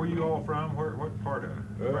 Where were you all from? What part of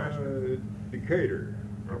Nebraska? Decatur.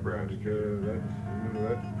 Nebraska.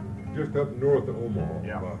 That's just up north of Omaha,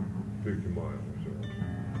 Yeah. about 50 miles or so.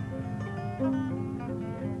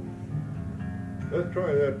 Let's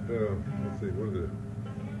try that, let's see, what is it?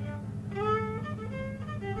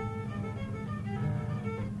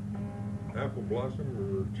 Apple blossom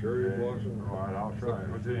or cherry blossom? All right, I'll try it.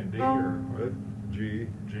 Was it in D or? That's G.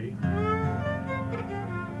 G?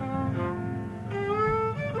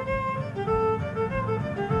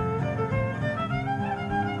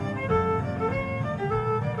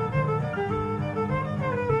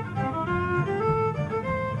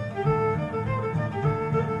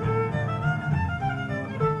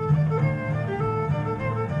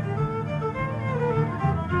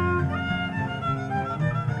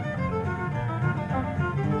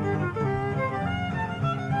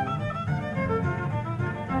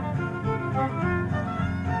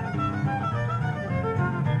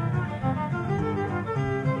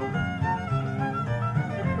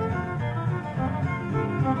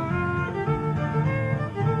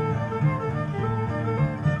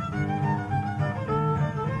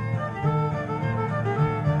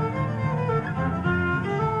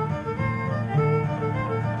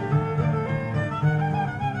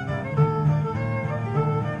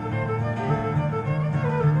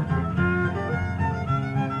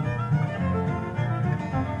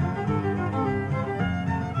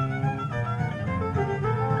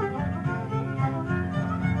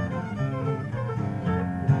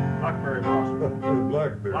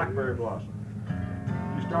 Blackberry blossom.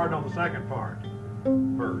 You started on the second part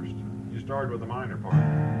first. You started with the minor part.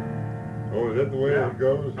 Oh, is that the way it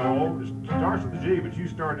goes? No, it starts with the G, but you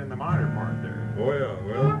start in the minor part there. Oh, yeah,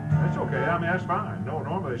 well. That's okay. I mean, that's fine. No,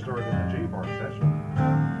 normally they start in the G part. That's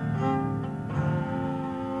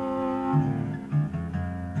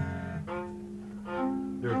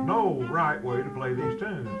There's no right way to play these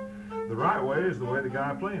tunes. The right way is the way the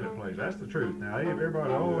guy playing it plays. That's the truth. Now, if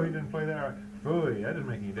everybody, oh, he didn't play that right. Phooey, that doesn't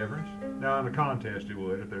make any difference. Now, in a contest, it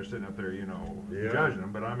would if they're sitting up there, judging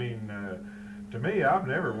them. But I mean, to me, I've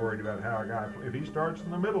never worried about how a guy, if he starts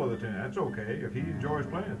in the middle of the tune, that's okay. If he enjoys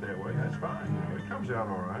playing it that way, that's fine. It comes out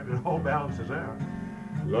all right. It all balances out.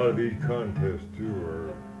 A lot of these contests, too,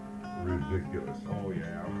 are ridiculous. Oh,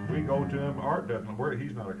 yeah. We go to him. Art doesn't,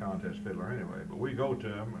 he's not a contest fiddler anyway, but we go to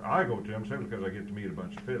him. I go to him simply because I get to meet a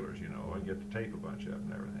bunch of fiddlers, I get to tape a bunch of them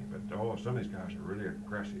and everything. But, some of these guys are really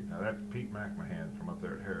aggressive. Now, that Pete McMahon from up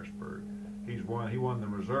there at Harrisburg, he won the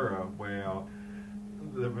Missouri. Well,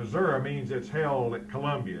 the Missouri means it's held at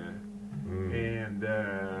Columbia, and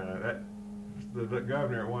the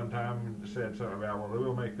governor at one time said something about, well,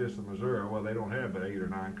 we'll make this in Missouri. Well, they don't have 8 or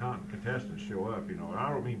 9 contestants show up, And I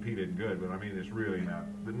don't mean Pete isn't good, but I mean it's really not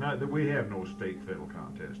we have no state fiddle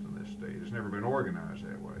contest in this state. It's never been organized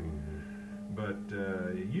that way. But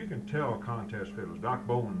you can tell contest fiddlers. Doc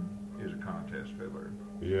Bone is a contest fiddler.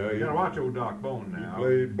 Yeah, you gotta watch old Doc Bone now. He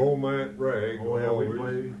played Beaumont Rag. Oh, yeah, we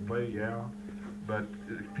play, yeah. But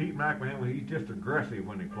Pete McMahon, he's just aggressive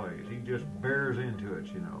when he plays. He just bears into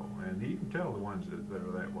it, And you can tell the ones that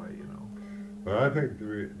are that way, But I think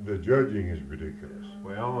the judging is ridiculous.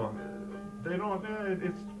 Well, they don't.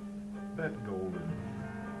 It's that Golden.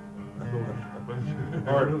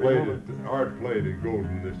 Art played at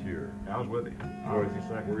Golden this year. I was with him. I was the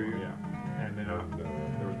second. Were you? Yeah. And then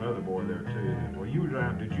there was another boy there too. Well, you were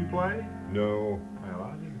down. Did you play? No. Well,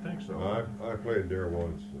 I didn't think so. I played there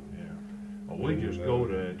once. Well, we just go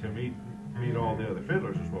to meet all the other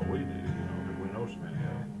fiddlers is what we do, because we know so many of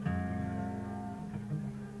them.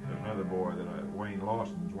 There's another boy Wayne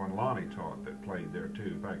Lawson's one Lonnie taught that played there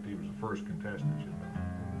too. In fact, he was the first contestant,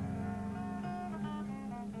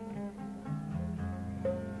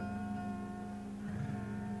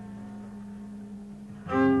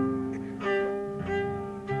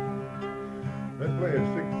 Let's play a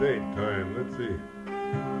 6/8 time. Let's see.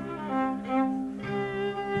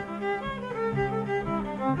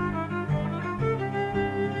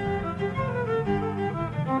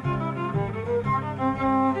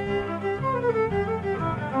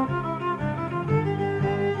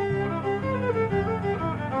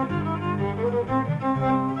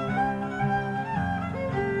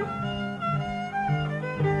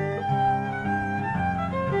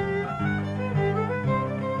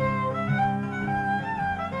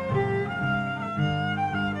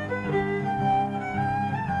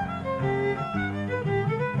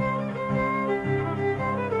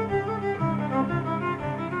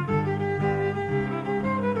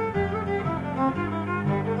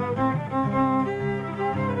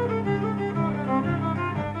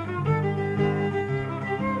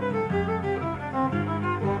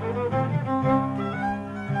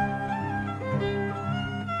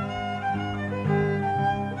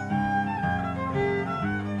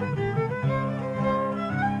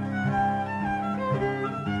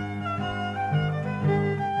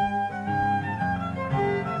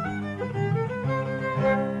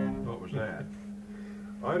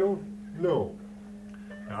 I don't know.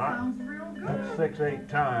 Sounds real good. That's 6/8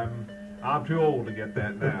 time. I'm too old to get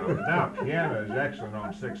that now. Now piano is excellent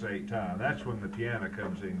on 6/8 time. That's when the piano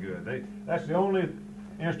comes in good. That's the only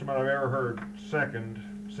instrument I've ever heard second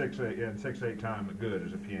 6/8 and 6/8 time good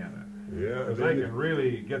is a piano. Yeah, because they can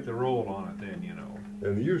really get the roll on it then,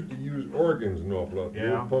 And they used to use organs an awful lot.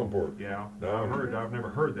 Yeah. Pump organ. Yeah. I've never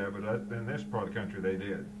heard that, but in this part of the country they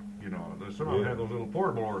did. Some of them had those little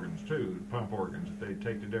portable organs too, pump organs that they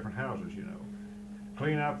take to different houses.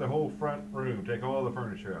 Clean out the whole front room, take all the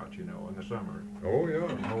furniture out. In the summer. Oh yeah.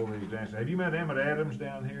 And hold these dances. Have you met Emmett Adams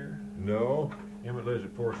down here? No. Emmett lives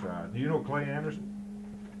at Forsyth. Do you know Clay Anderson?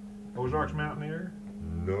 Ozarks Mountaineer?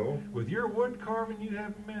 No. With your wood carving, you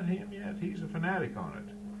haven't met him yet? He's a fanatic on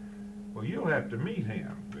it. Well, you'll have to meet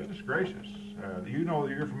him. Goodness gracious.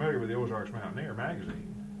 You're familiar with the Ozarks Mountaineer magazine.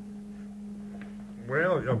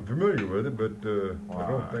 Well, I'm familiar with it, but I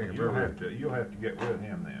don't think you'll have to get with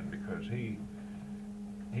him then, because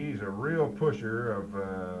he's a real pusher of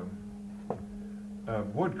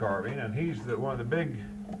wood carving, and he's one of the big.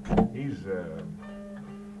 He's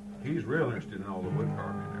real interested in all the wood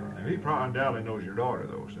carving and everything. He probably undoubtedly knows your daughter,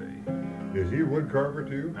 though. See? Is he a wood carver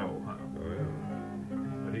too? No. Oh yeah.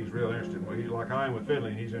 But he's real interested. Like I am with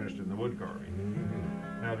fiddling, he's interested in the wood carving.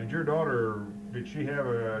 Mm-hmm. Now, did your daughter Did she have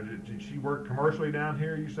did she work commercially down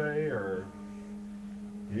here, you say, or?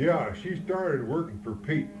 Yeah, she started working for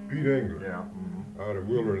Pete England. Yeah. Out of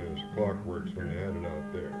Wilderness Clockworks when they had it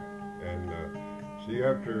out there. And see,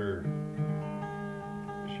 after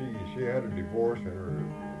she had a divorce and her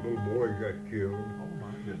little boy got killed. Oh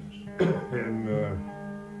my goodness. And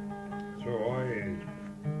so I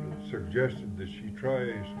suggested that she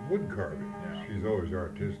try some wood carving. Yeah. She's always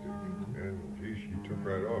artistic. And she took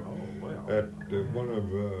right off. Oh, well. That one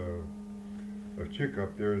of a chick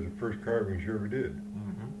up there is the first carving she ever did.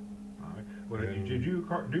 All right. Well, did you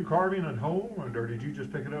do carving at home, or did you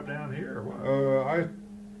just pick it up down here, or what?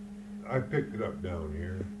 I picked it up down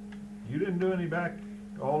here. You didn't do any back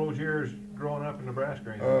all those years growing up in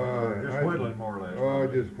Nebraska? Just whittling, more or less. Oh, I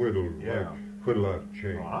just whittled. Yeah. Whittle out of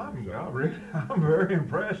chain. Well, I'm very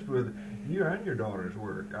impressed with you and your daughter's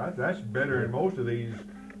work. That's better than most of these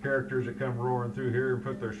characters that come roaring through here and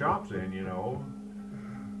put their shops in, you know.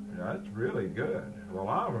 That's really good. Well,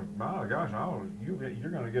 my gosh, you're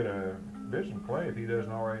going to get a bit some Clay if he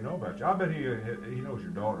doesn't already know about you. I bet he knows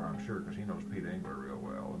your daughter, I'm sure, because he knows Pete Engler real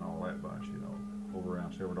well and all that bunch, you know, over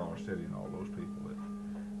around Silver Dollar City and all those people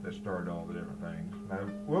that started all the different things. Now,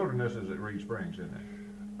 Wilderness is at Reed Springs, isn't it?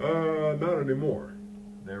 Not anymore.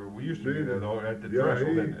 We used to be there, though, at the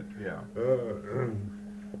Trestle, didn't it? Yeah.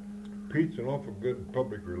 Pete's an awful good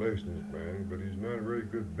public relations man, but he's not a very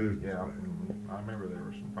good businessman. Yeah, I remember there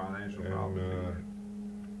were some financial problems.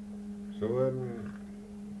 So then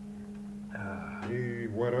he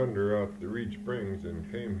went under out to Reed Springs and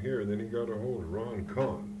came here. Then he got a hold of Ron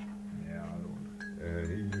Kahn. Yeah. And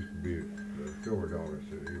he used to be at the Silver Dollar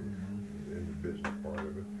City, in the business part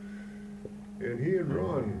of it. And he and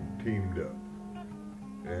Ron teamed up,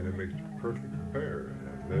 and it makes a perfect pair.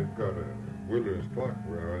 And they've got a Wilderness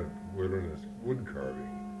Wilderness wood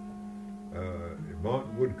carving.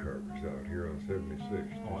 Mountain Wood Carvers out here on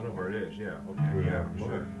 76th. Oh, I know where it is. Yeah. Okay. Yeah.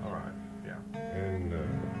 Sure. All right. Yeah. And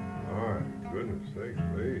my goodness sakes,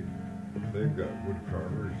 they've got wood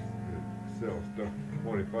carvers that sell stuff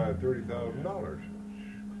for $25,000-$30,000.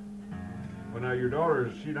 Well, now your daughter,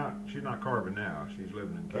 she's not carving now. She's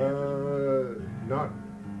living in Kansas. Not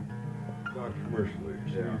commercially.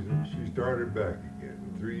 She started back again.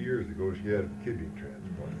 3 years ago, she had a kidney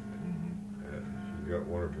transplant. She got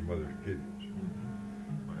one of her mother's kidneys.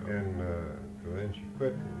 And so then she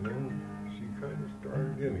quit, and then she kind of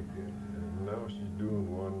started in again. And now she's doing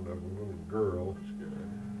one of a little girl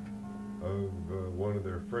of one of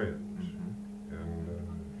their friends. And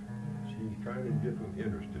she's kind of getting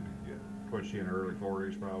interested again. Was she in her early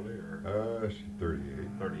 40s probably, or? She's 38.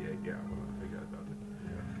 38, yeah. Well, I think about it.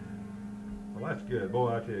 Yeah. Well, that's good.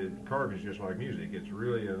 Boy, I tell you, carving's just like music. It's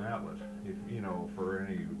really an outlet. If you know, for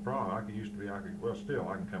any problem, I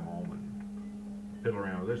can come home and fiddle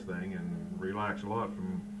around with this thing and relax a lot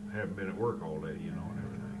from having been at work all day, you know, and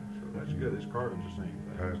everything. So that's good. This carving's the same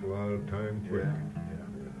thing. Has a lot of time quick. Yeah.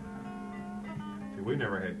 See, we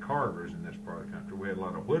never had carvers in this part of the country. We had a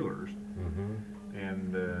lot of whittlers.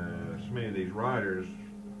 And so many of these writers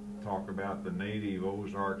talk about the native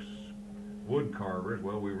Ozarks wood carvers.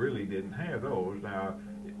 Well, we really didn't have those. Now,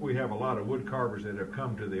 we have a lot of wood carvers that have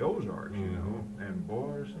come to the Ozarks, you know, and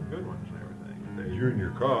boy, there's some good ones and everything.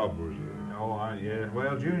 Junior Cobb was yeah.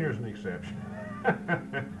 Well, Junior's an exception.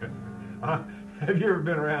 Have you ever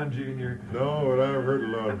been around Junior? No, but I've heard a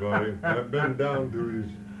lot about him. I've been down to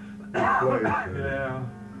his place. Yeah.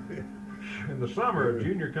 In the summer, if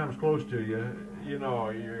Junior comes close to you, you know,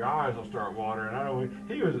 your eyes will start watering. I know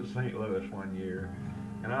he was at St. Louis one year,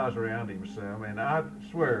 and I was around him some, and I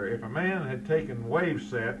swear, if a man had taken wave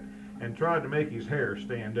set and tried to make his hair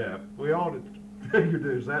stand up, we all figured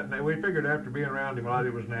it was that. We figured after being around him, like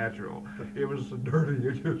it was natural. It was so dirty,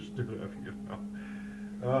 it just stood up, you know.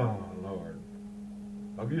 Oh Lord!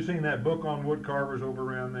 Have you seen that book on wood carvers over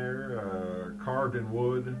around there? Carved in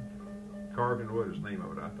Wood. Carved in Wood is the name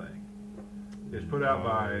of it, I think. It's put out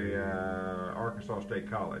by Arkansas State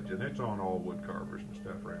College, and it's on all wood carvers and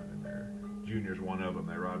stuff around in there. Junior's one of them,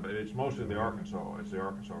 they write, but it's mostly the Arkansas. It's the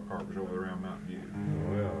Arkansas carvers over around Mountain View.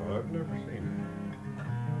 Well, I've never seen it.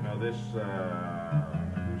 Now this,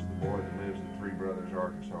 who's the boy that lives in Three Brothers,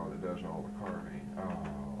 Arkansas, that does all the carving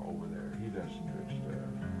over there? He does some good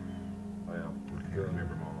stuff. Well, I can't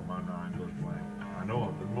remember them all. My mind goes blank. I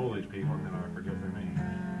know these people, and then I forget their names.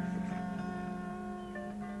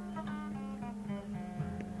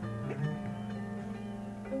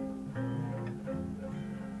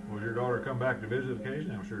 Your daughter come back to visit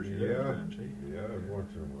occasionally? I'm sure she does, doesn't she? Yeah,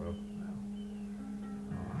 once in a while.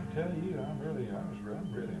 Well, I tell you, I'm really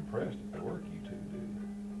impressed at the work you two do.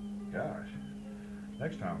 Gosh,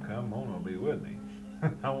 next time I come, Mona will be with me.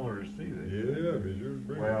 I want her to see this. Yeah, be sure to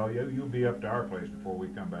bring it. Well, you'll be up to our place before we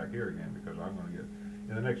come back here again, because I'm going to get,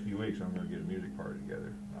 in the next few weeks, I'm going to get a music party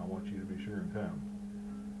together. I want you to be sure and come.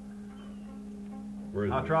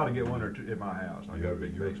 Where's I'll it? try to get one or two at my house. I You got a have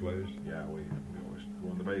it big at your basement. place? Yeah, we always go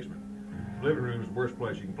in the basement. Living room is the worst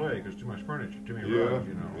place you can play because too much furniture, too many Yeah, rugs,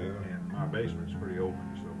 you know. yeah. And my basement's pretty open,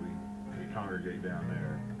 so we congregate down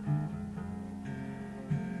there.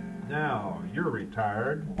 Now, you're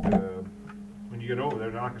retired. When you get over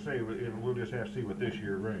there, like I say, we'll just have to see what this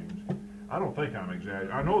year brings. I don't think I'm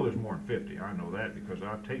exaggerating. I know there's more than 50. I know that because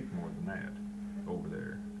I've taped more than that over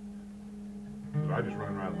there. 'Cause I just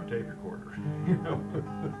run around with my tape recorder, you know.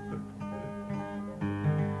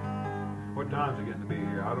 What time's it getting to be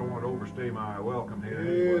here? I don't want to overstay my welcome here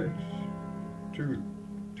anyway. It's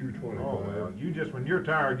 2:25. Oh, well, you just, when you're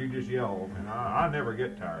tired, you just yell, and I never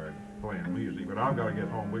get tired playing music, but I've got to get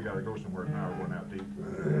home. We got to go somewhere now. We're going out to eat.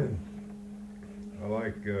 I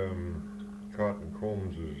like Cotton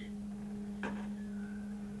Combs's.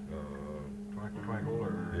 Twinkle, twinkle,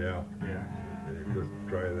 or... Yeah. Yeah. Let's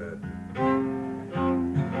try that.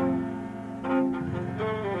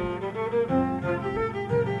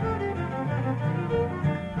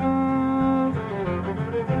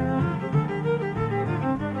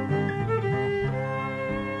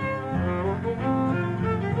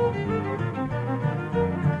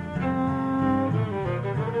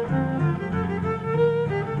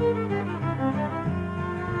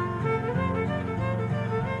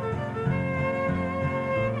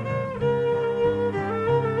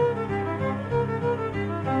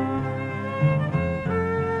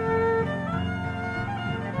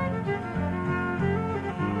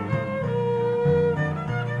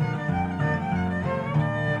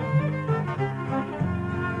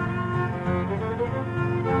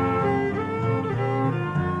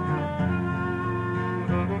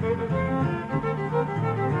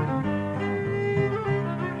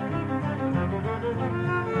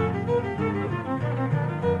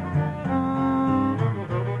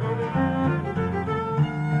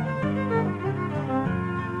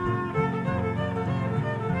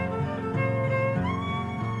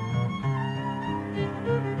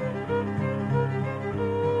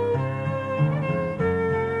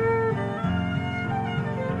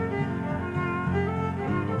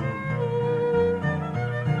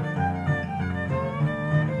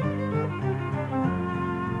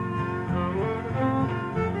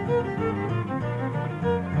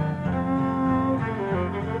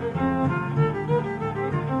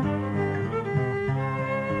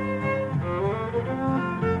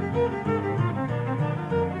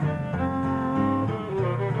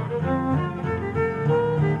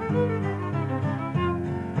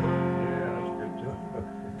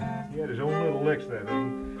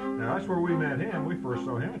 Now that's where we met him. We first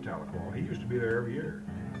saw him at Tahlequah. He used to be there every year.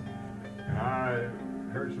 And I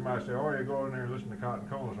heard somebody say, "Oh, you go in there and listen to Cotton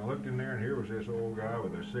Combs." And I looked in there, and here was this old guy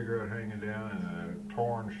with a cigarette hanging down and a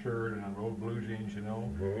torn shirt and an old blue jeans, you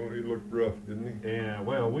know. Well, he looked rough, didn't he? And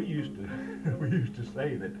well, we used to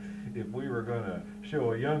say that if we were going to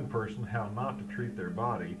show a young person how not to treat their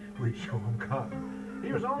body, we'd show them Cotton.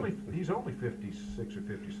 He's only 56 or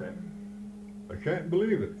 57. I can't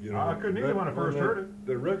believe it. You know, I couldn't either when I first heard it.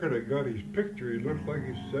 The record that got his picture, he looked like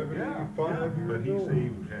he's 75 But years he old.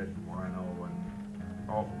 had wino and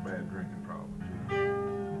awful bad drinking problems.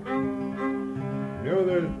 You know,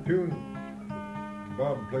 there's a tune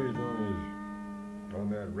Bob plays on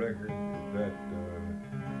that record that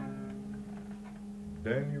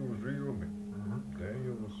Daniel's real.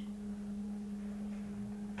 Daniel's.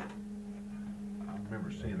 I remember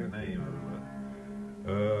seeing the name of it.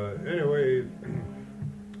 Anyway,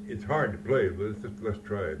 it's hard to play, but let's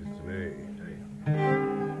try it. It's an A.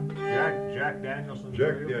 Jack Danielson.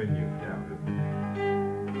 Jack Daniel.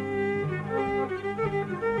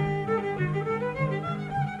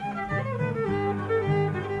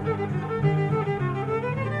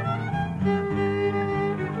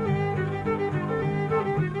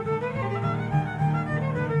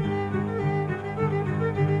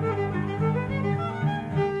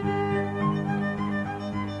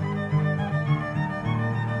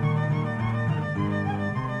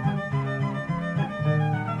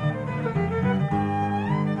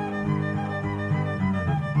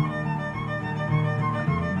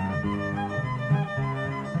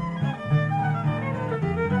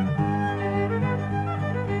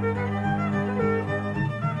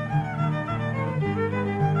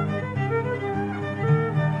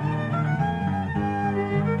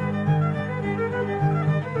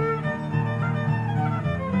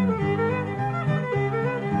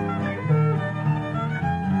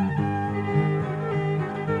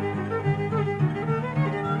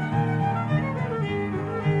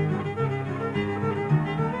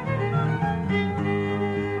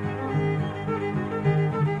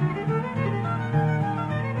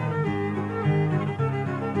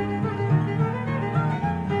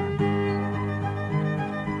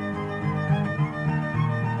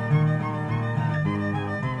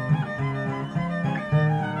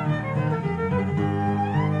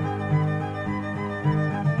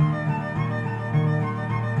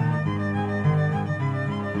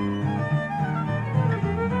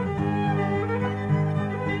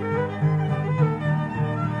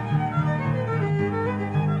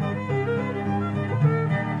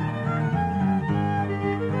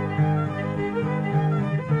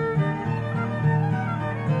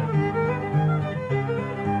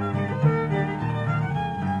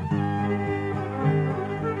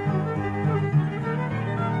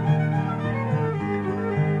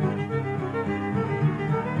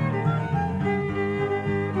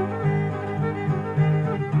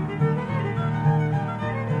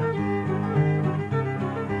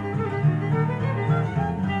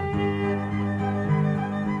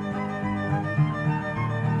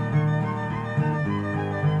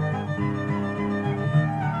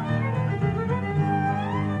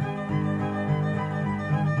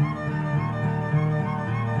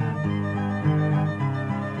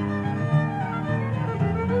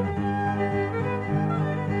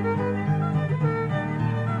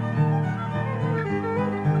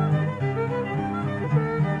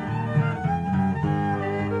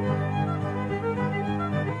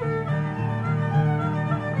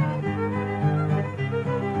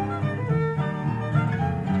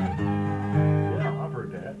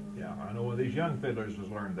 fiddlers has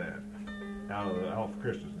learned that out of the Alf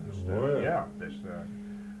Christensen and stuff. Oh, yeah. Yeah, this.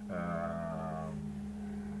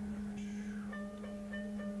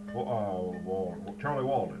 Charlie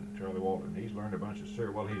Walton. He's learned a bunch of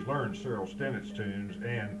he's learned Cyril Stenett's tunes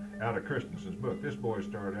and out of Christensen's book. This boy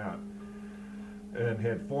started out and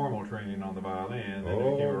had formal training on the violin, then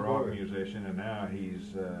became a rock musician, and now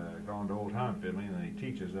he's gone to old time fiddling, and he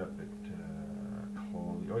teaches up at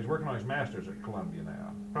he's working on his master's at Columbia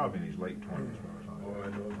now, probably in his late 20s. I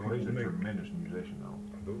know. Well, he's a tremendous musician, though.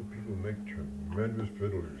 Those people make tremendous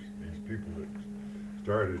fiddlers. These people that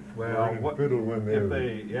started learning fiddle when they were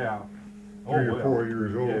 3 or 4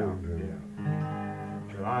 years old.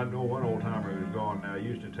 But I know one old timer who's gone now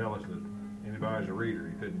used to tell us that anybody's a reader,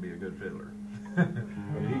 he couldn't be a good fiddler.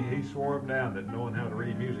 he swore up and down that knowing how to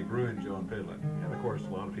read music ruins you on fiddling. And of course, a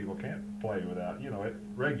lot of people can't play without. It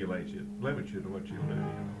regulates you, limits you to what you'll do.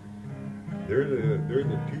 There's a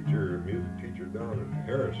music teacher down in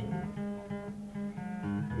Harrison.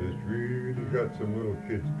 That's really got some little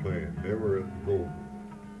kids playing. They were at the Golden.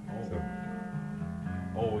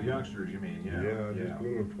 Youngsters, you mean? Yeah, just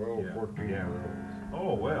little 12, 14-year-olds.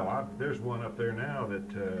 Oh well, there's one up there now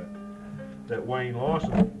that Wayne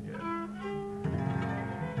Lawson.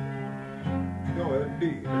 No, that's D.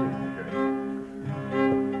 Okay.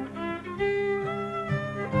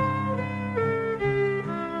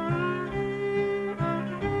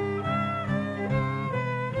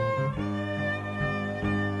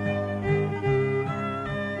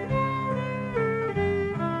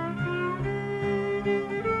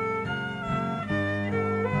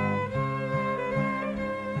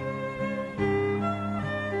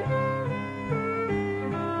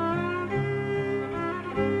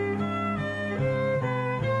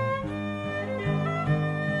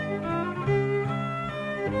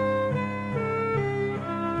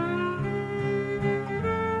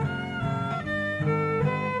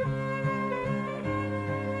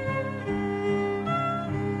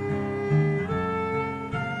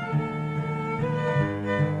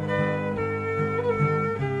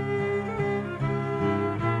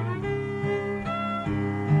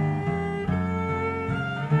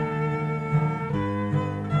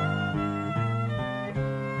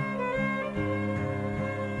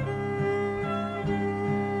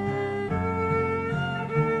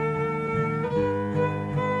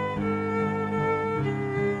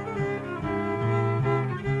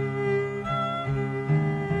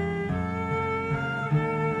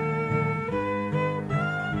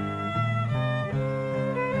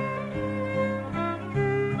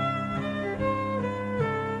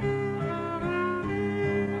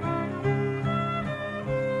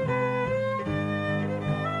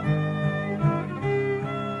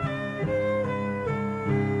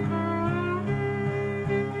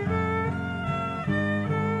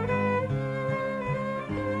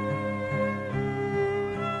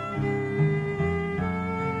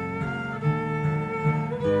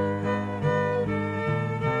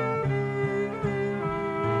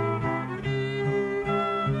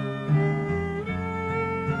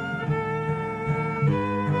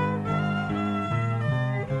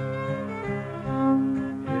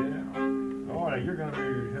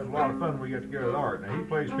 We get together with Art. Now he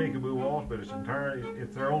plays peekaboo waltz, but it's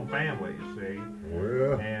their own family, you see.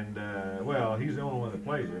 Well, and he's the only one that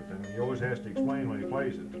plays it, and he always has to explain when he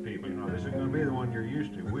plays it to people. This isn't going to be the one you're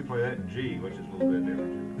used to. We play that in G, which is a little bit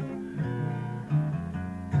different.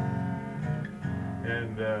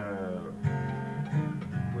 And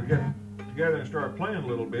we get together and start playing a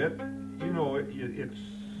little bit. It's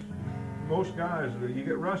most guys, you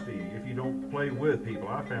get rusty if you don't play with people.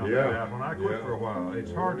 I found that out when I quit for a while.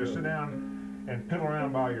 It's hard to sit down and piddle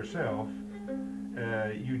around by yourself.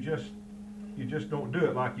 You just don't do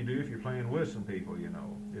it like you do if you're playing with some people.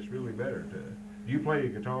 It's really better to. Do you play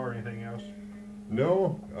the guitar or anything else?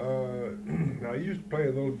 No, I used to play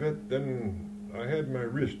a little bit. Then I had my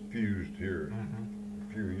wrist fused here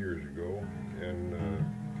a few years ago, and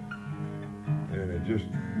it just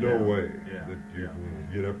no way that you can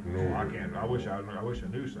get up and over. I can't. I wish I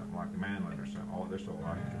knew something like the mandolin or something. Oh, that's all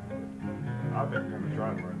I can. I've been going to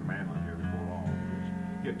try to learn the mandolin here before long.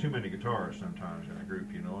 You get too many guitars sometimes in a group,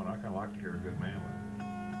 and I kind of like to hear a good mandolin.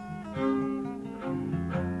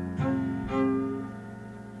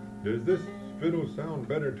 Does this fiddle sound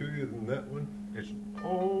better to you than that one?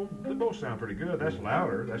 They both sound pretty good. That's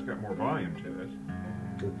louder. That's got more volume to it.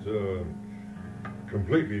 It's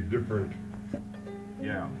completely different.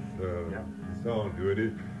 Sound to it.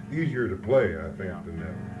 It's easier to play, I think, than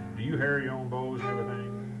that one. Do you hair your own bows and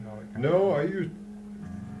everything? No, I used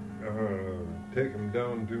take them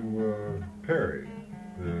down to Perry.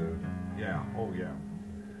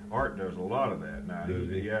 Art does a lot of that now. Does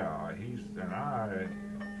he? Yeah,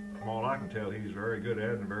 from all I can tell, he's very good at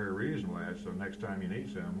it and very reasonable at it. So next time you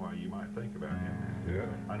need some, well, you might think about him. Yeah.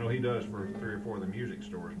 I know he does for 3 or 4 of the music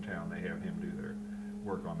stores in town. They have him do their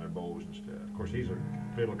work on their bows and stuff. Of course, he's a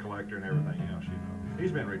fiddle collector and everything else. You know,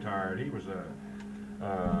 he's been retired. He was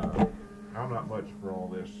I'm not much for all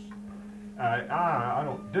this. I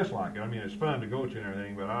don't dislike it. I mean, it's fun to go to and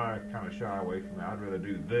everything, but I kind of shy away from that. I'd rather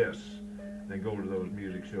do this than go to those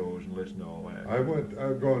music shows and listen to all that.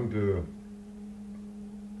 I've gone to,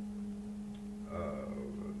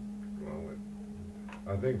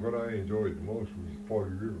 I think what I enjoyed the most was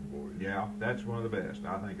 40 River Boys. Yeah, that's one of the best.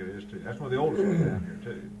 I think it is too. That's one of the oldest ones down here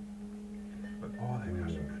too. But boy, they've got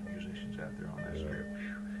some good musicians out there on that strip.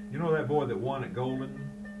 You know that boy that won at Golden?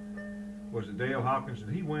 Was it Dale Hopkins?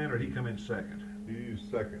 Did he win or did he come in second? He's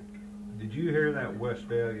second. Did you hear that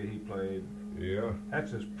Westphalia he played? Yeah.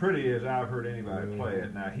 That's as pretty as I've heard anybody play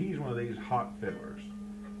it. Now, he's one of these hot fiddlers.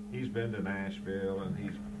 He's been to Nashville and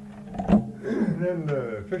he's... And then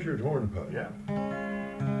Fisher's Hornpipe. Yeah.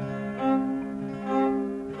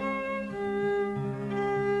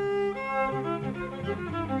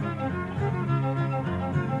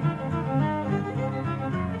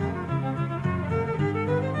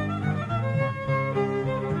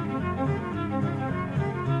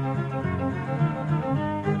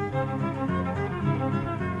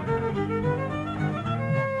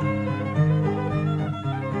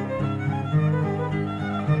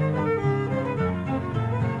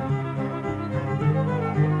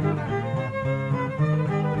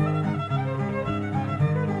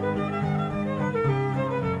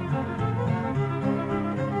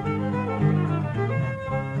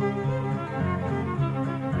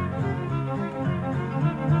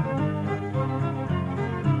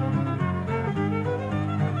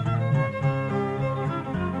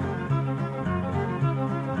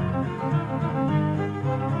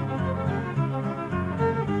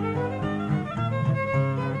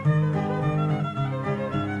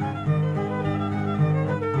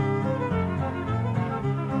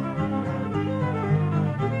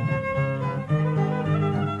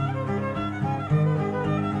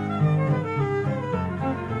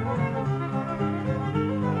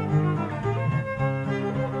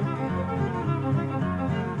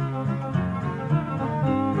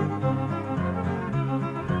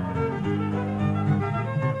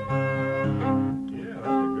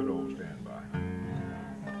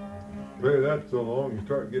 So long you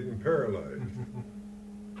start getting paralyzed.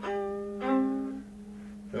 And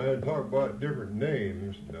talk about different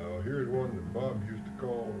names. Now here's one that Bob used to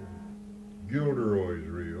call Gilderoy's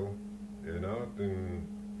reel, and out in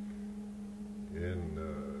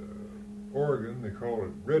Oregon they call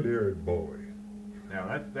it Red-Haired Boy. Now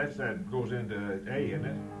that goes into A, isn't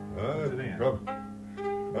it? What's it in?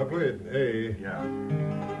 I play it in A. Yeah,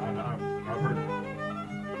 I've heard it.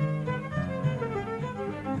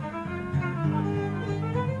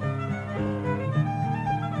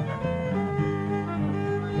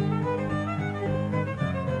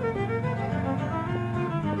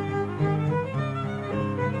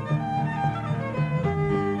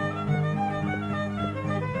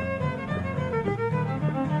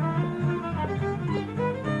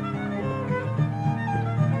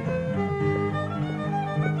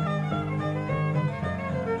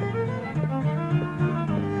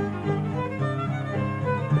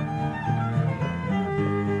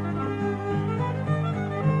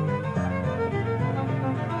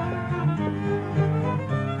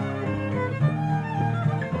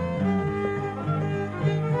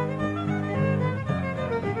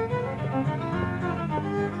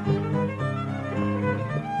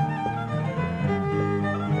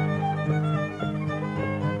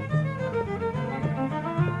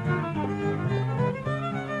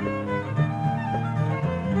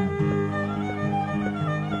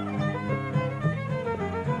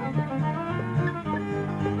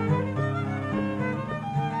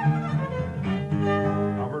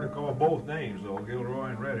 Both names though, Gilderoy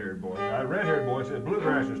and Red-Haired Boy. Red-Haired Boy said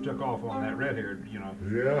Bluegrassers took off on that red-haired, you know.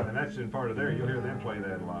 Yeah. And that's in part of there. You'll hear them play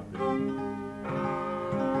that a lot.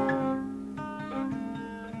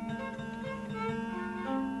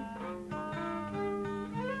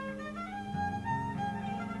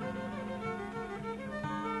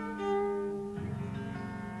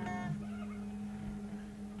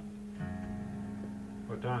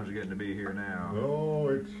 What time's it getting to be here now? Oh,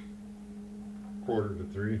 it's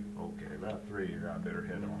 2:45. Okay, about 3 here. I better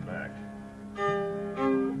head on back.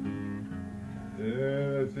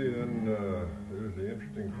 Yeah, let's see, then there's the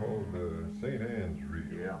interesting called St. Anne's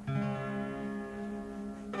Reel. Yeah.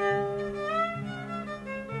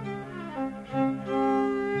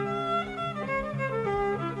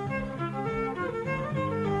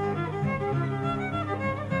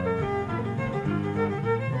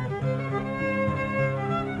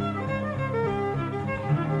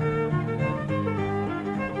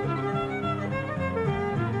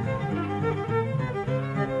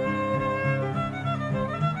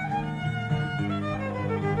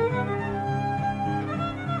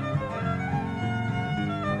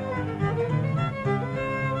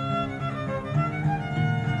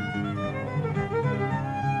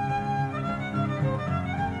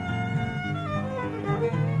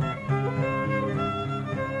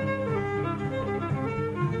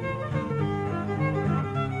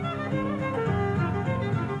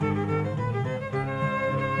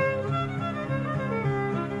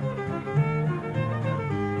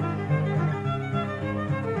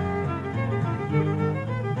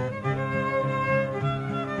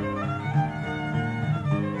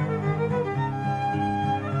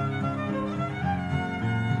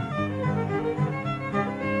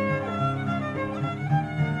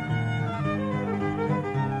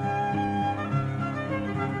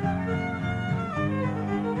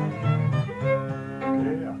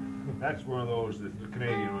 those, the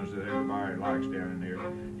Canadian ones that everybody likes down in here.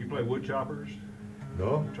 You play wood choppers?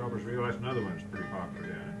 No? Choppers Reel, that's another one that's pretty popular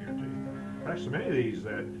down in here too. Actually, many of these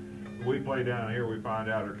that we play down here, we find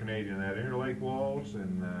out are Canadian. That Interlake Waltz,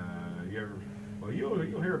 and you'll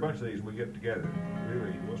hear a bunch of these when we get together.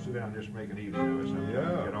 Really, we'll sit down and just make an evening of it. So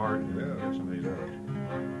Yeah. get art and Yeah. get some of these others.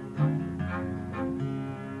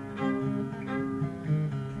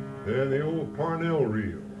 And the old Parnell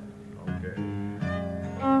reel. Okay.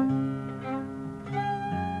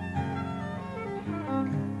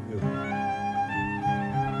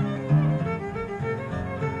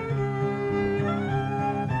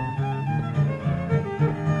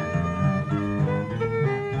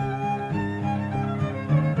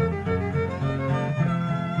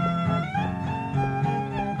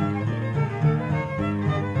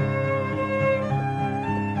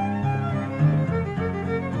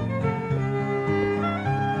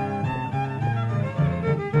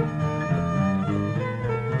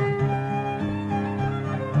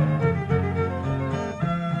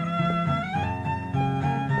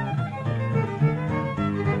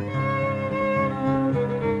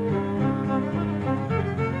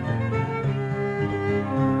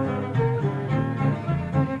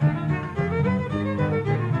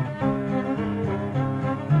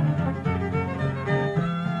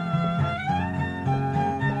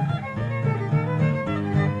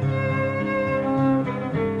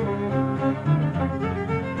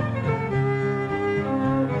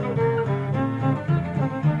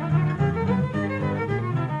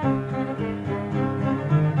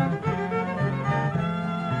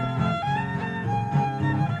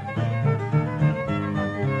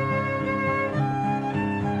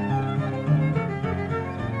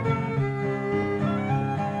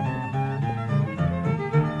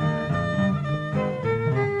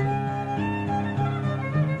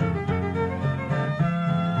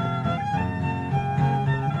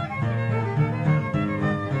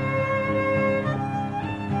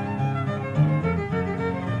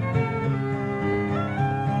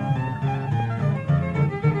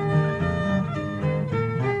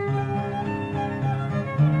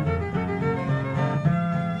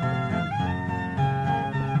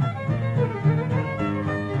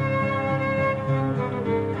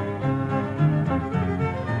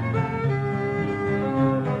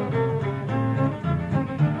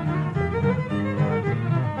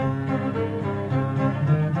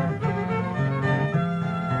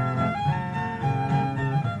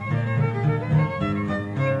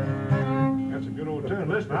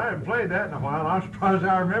 I haven't played that in a while. I'm surprised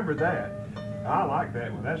I remembered that. I like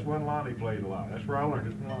that one. That's one Lonnie played a lot. That's where I learned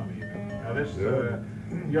it from Lonnie. You know. Now this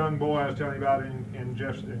young boy I was telling you about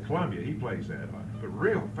in Columbia, he plays that, but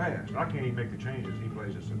real fast. I can't even make the changes. He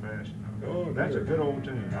plays it so fast. You know. Oh, that's a good old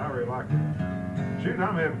tune. I really like it. Shoot,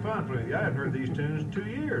 I'm having fun playing. I haven't heard these tunes in 2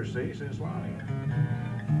 years. See, since Lonnie.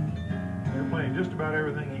 They're playing just about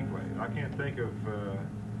everything he played. I can't think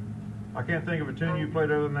of a tune you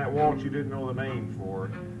played other than that waltz you didn't know the name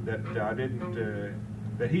for that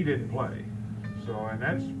that he didn't play. So, and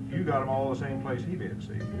that's, you got them all the same place he did,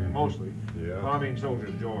 see, mostly. Yeah. Well, I mean,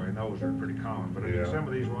 Soldier's Joy, and those are pretty common, but I mean, some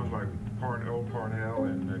of these ones like old Parnell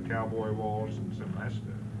and Cowboy Waltz and some of that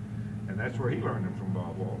stuff. And that's where he learned them from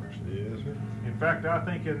Bob Walters. Yes, sir. In fact, I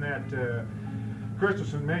think in that,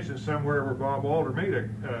 Christensen mentioned somewhere where Bob Walter made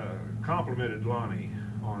complimented Lonnie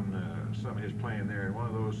on some of his playing there, in one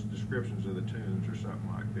of those descriptions of the tunes or something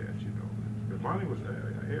like that, you know. Because Lonnie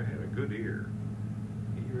had a good ear.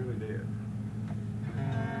 He really did.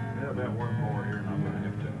 Yeah, about one more here, and I'm going to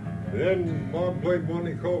have to... Then Bob played one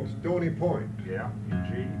he called Stony Point. Yeah, in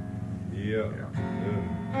G. Yeah.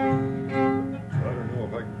 I don't know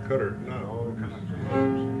if I can cut her now. All kinds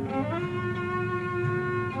of those.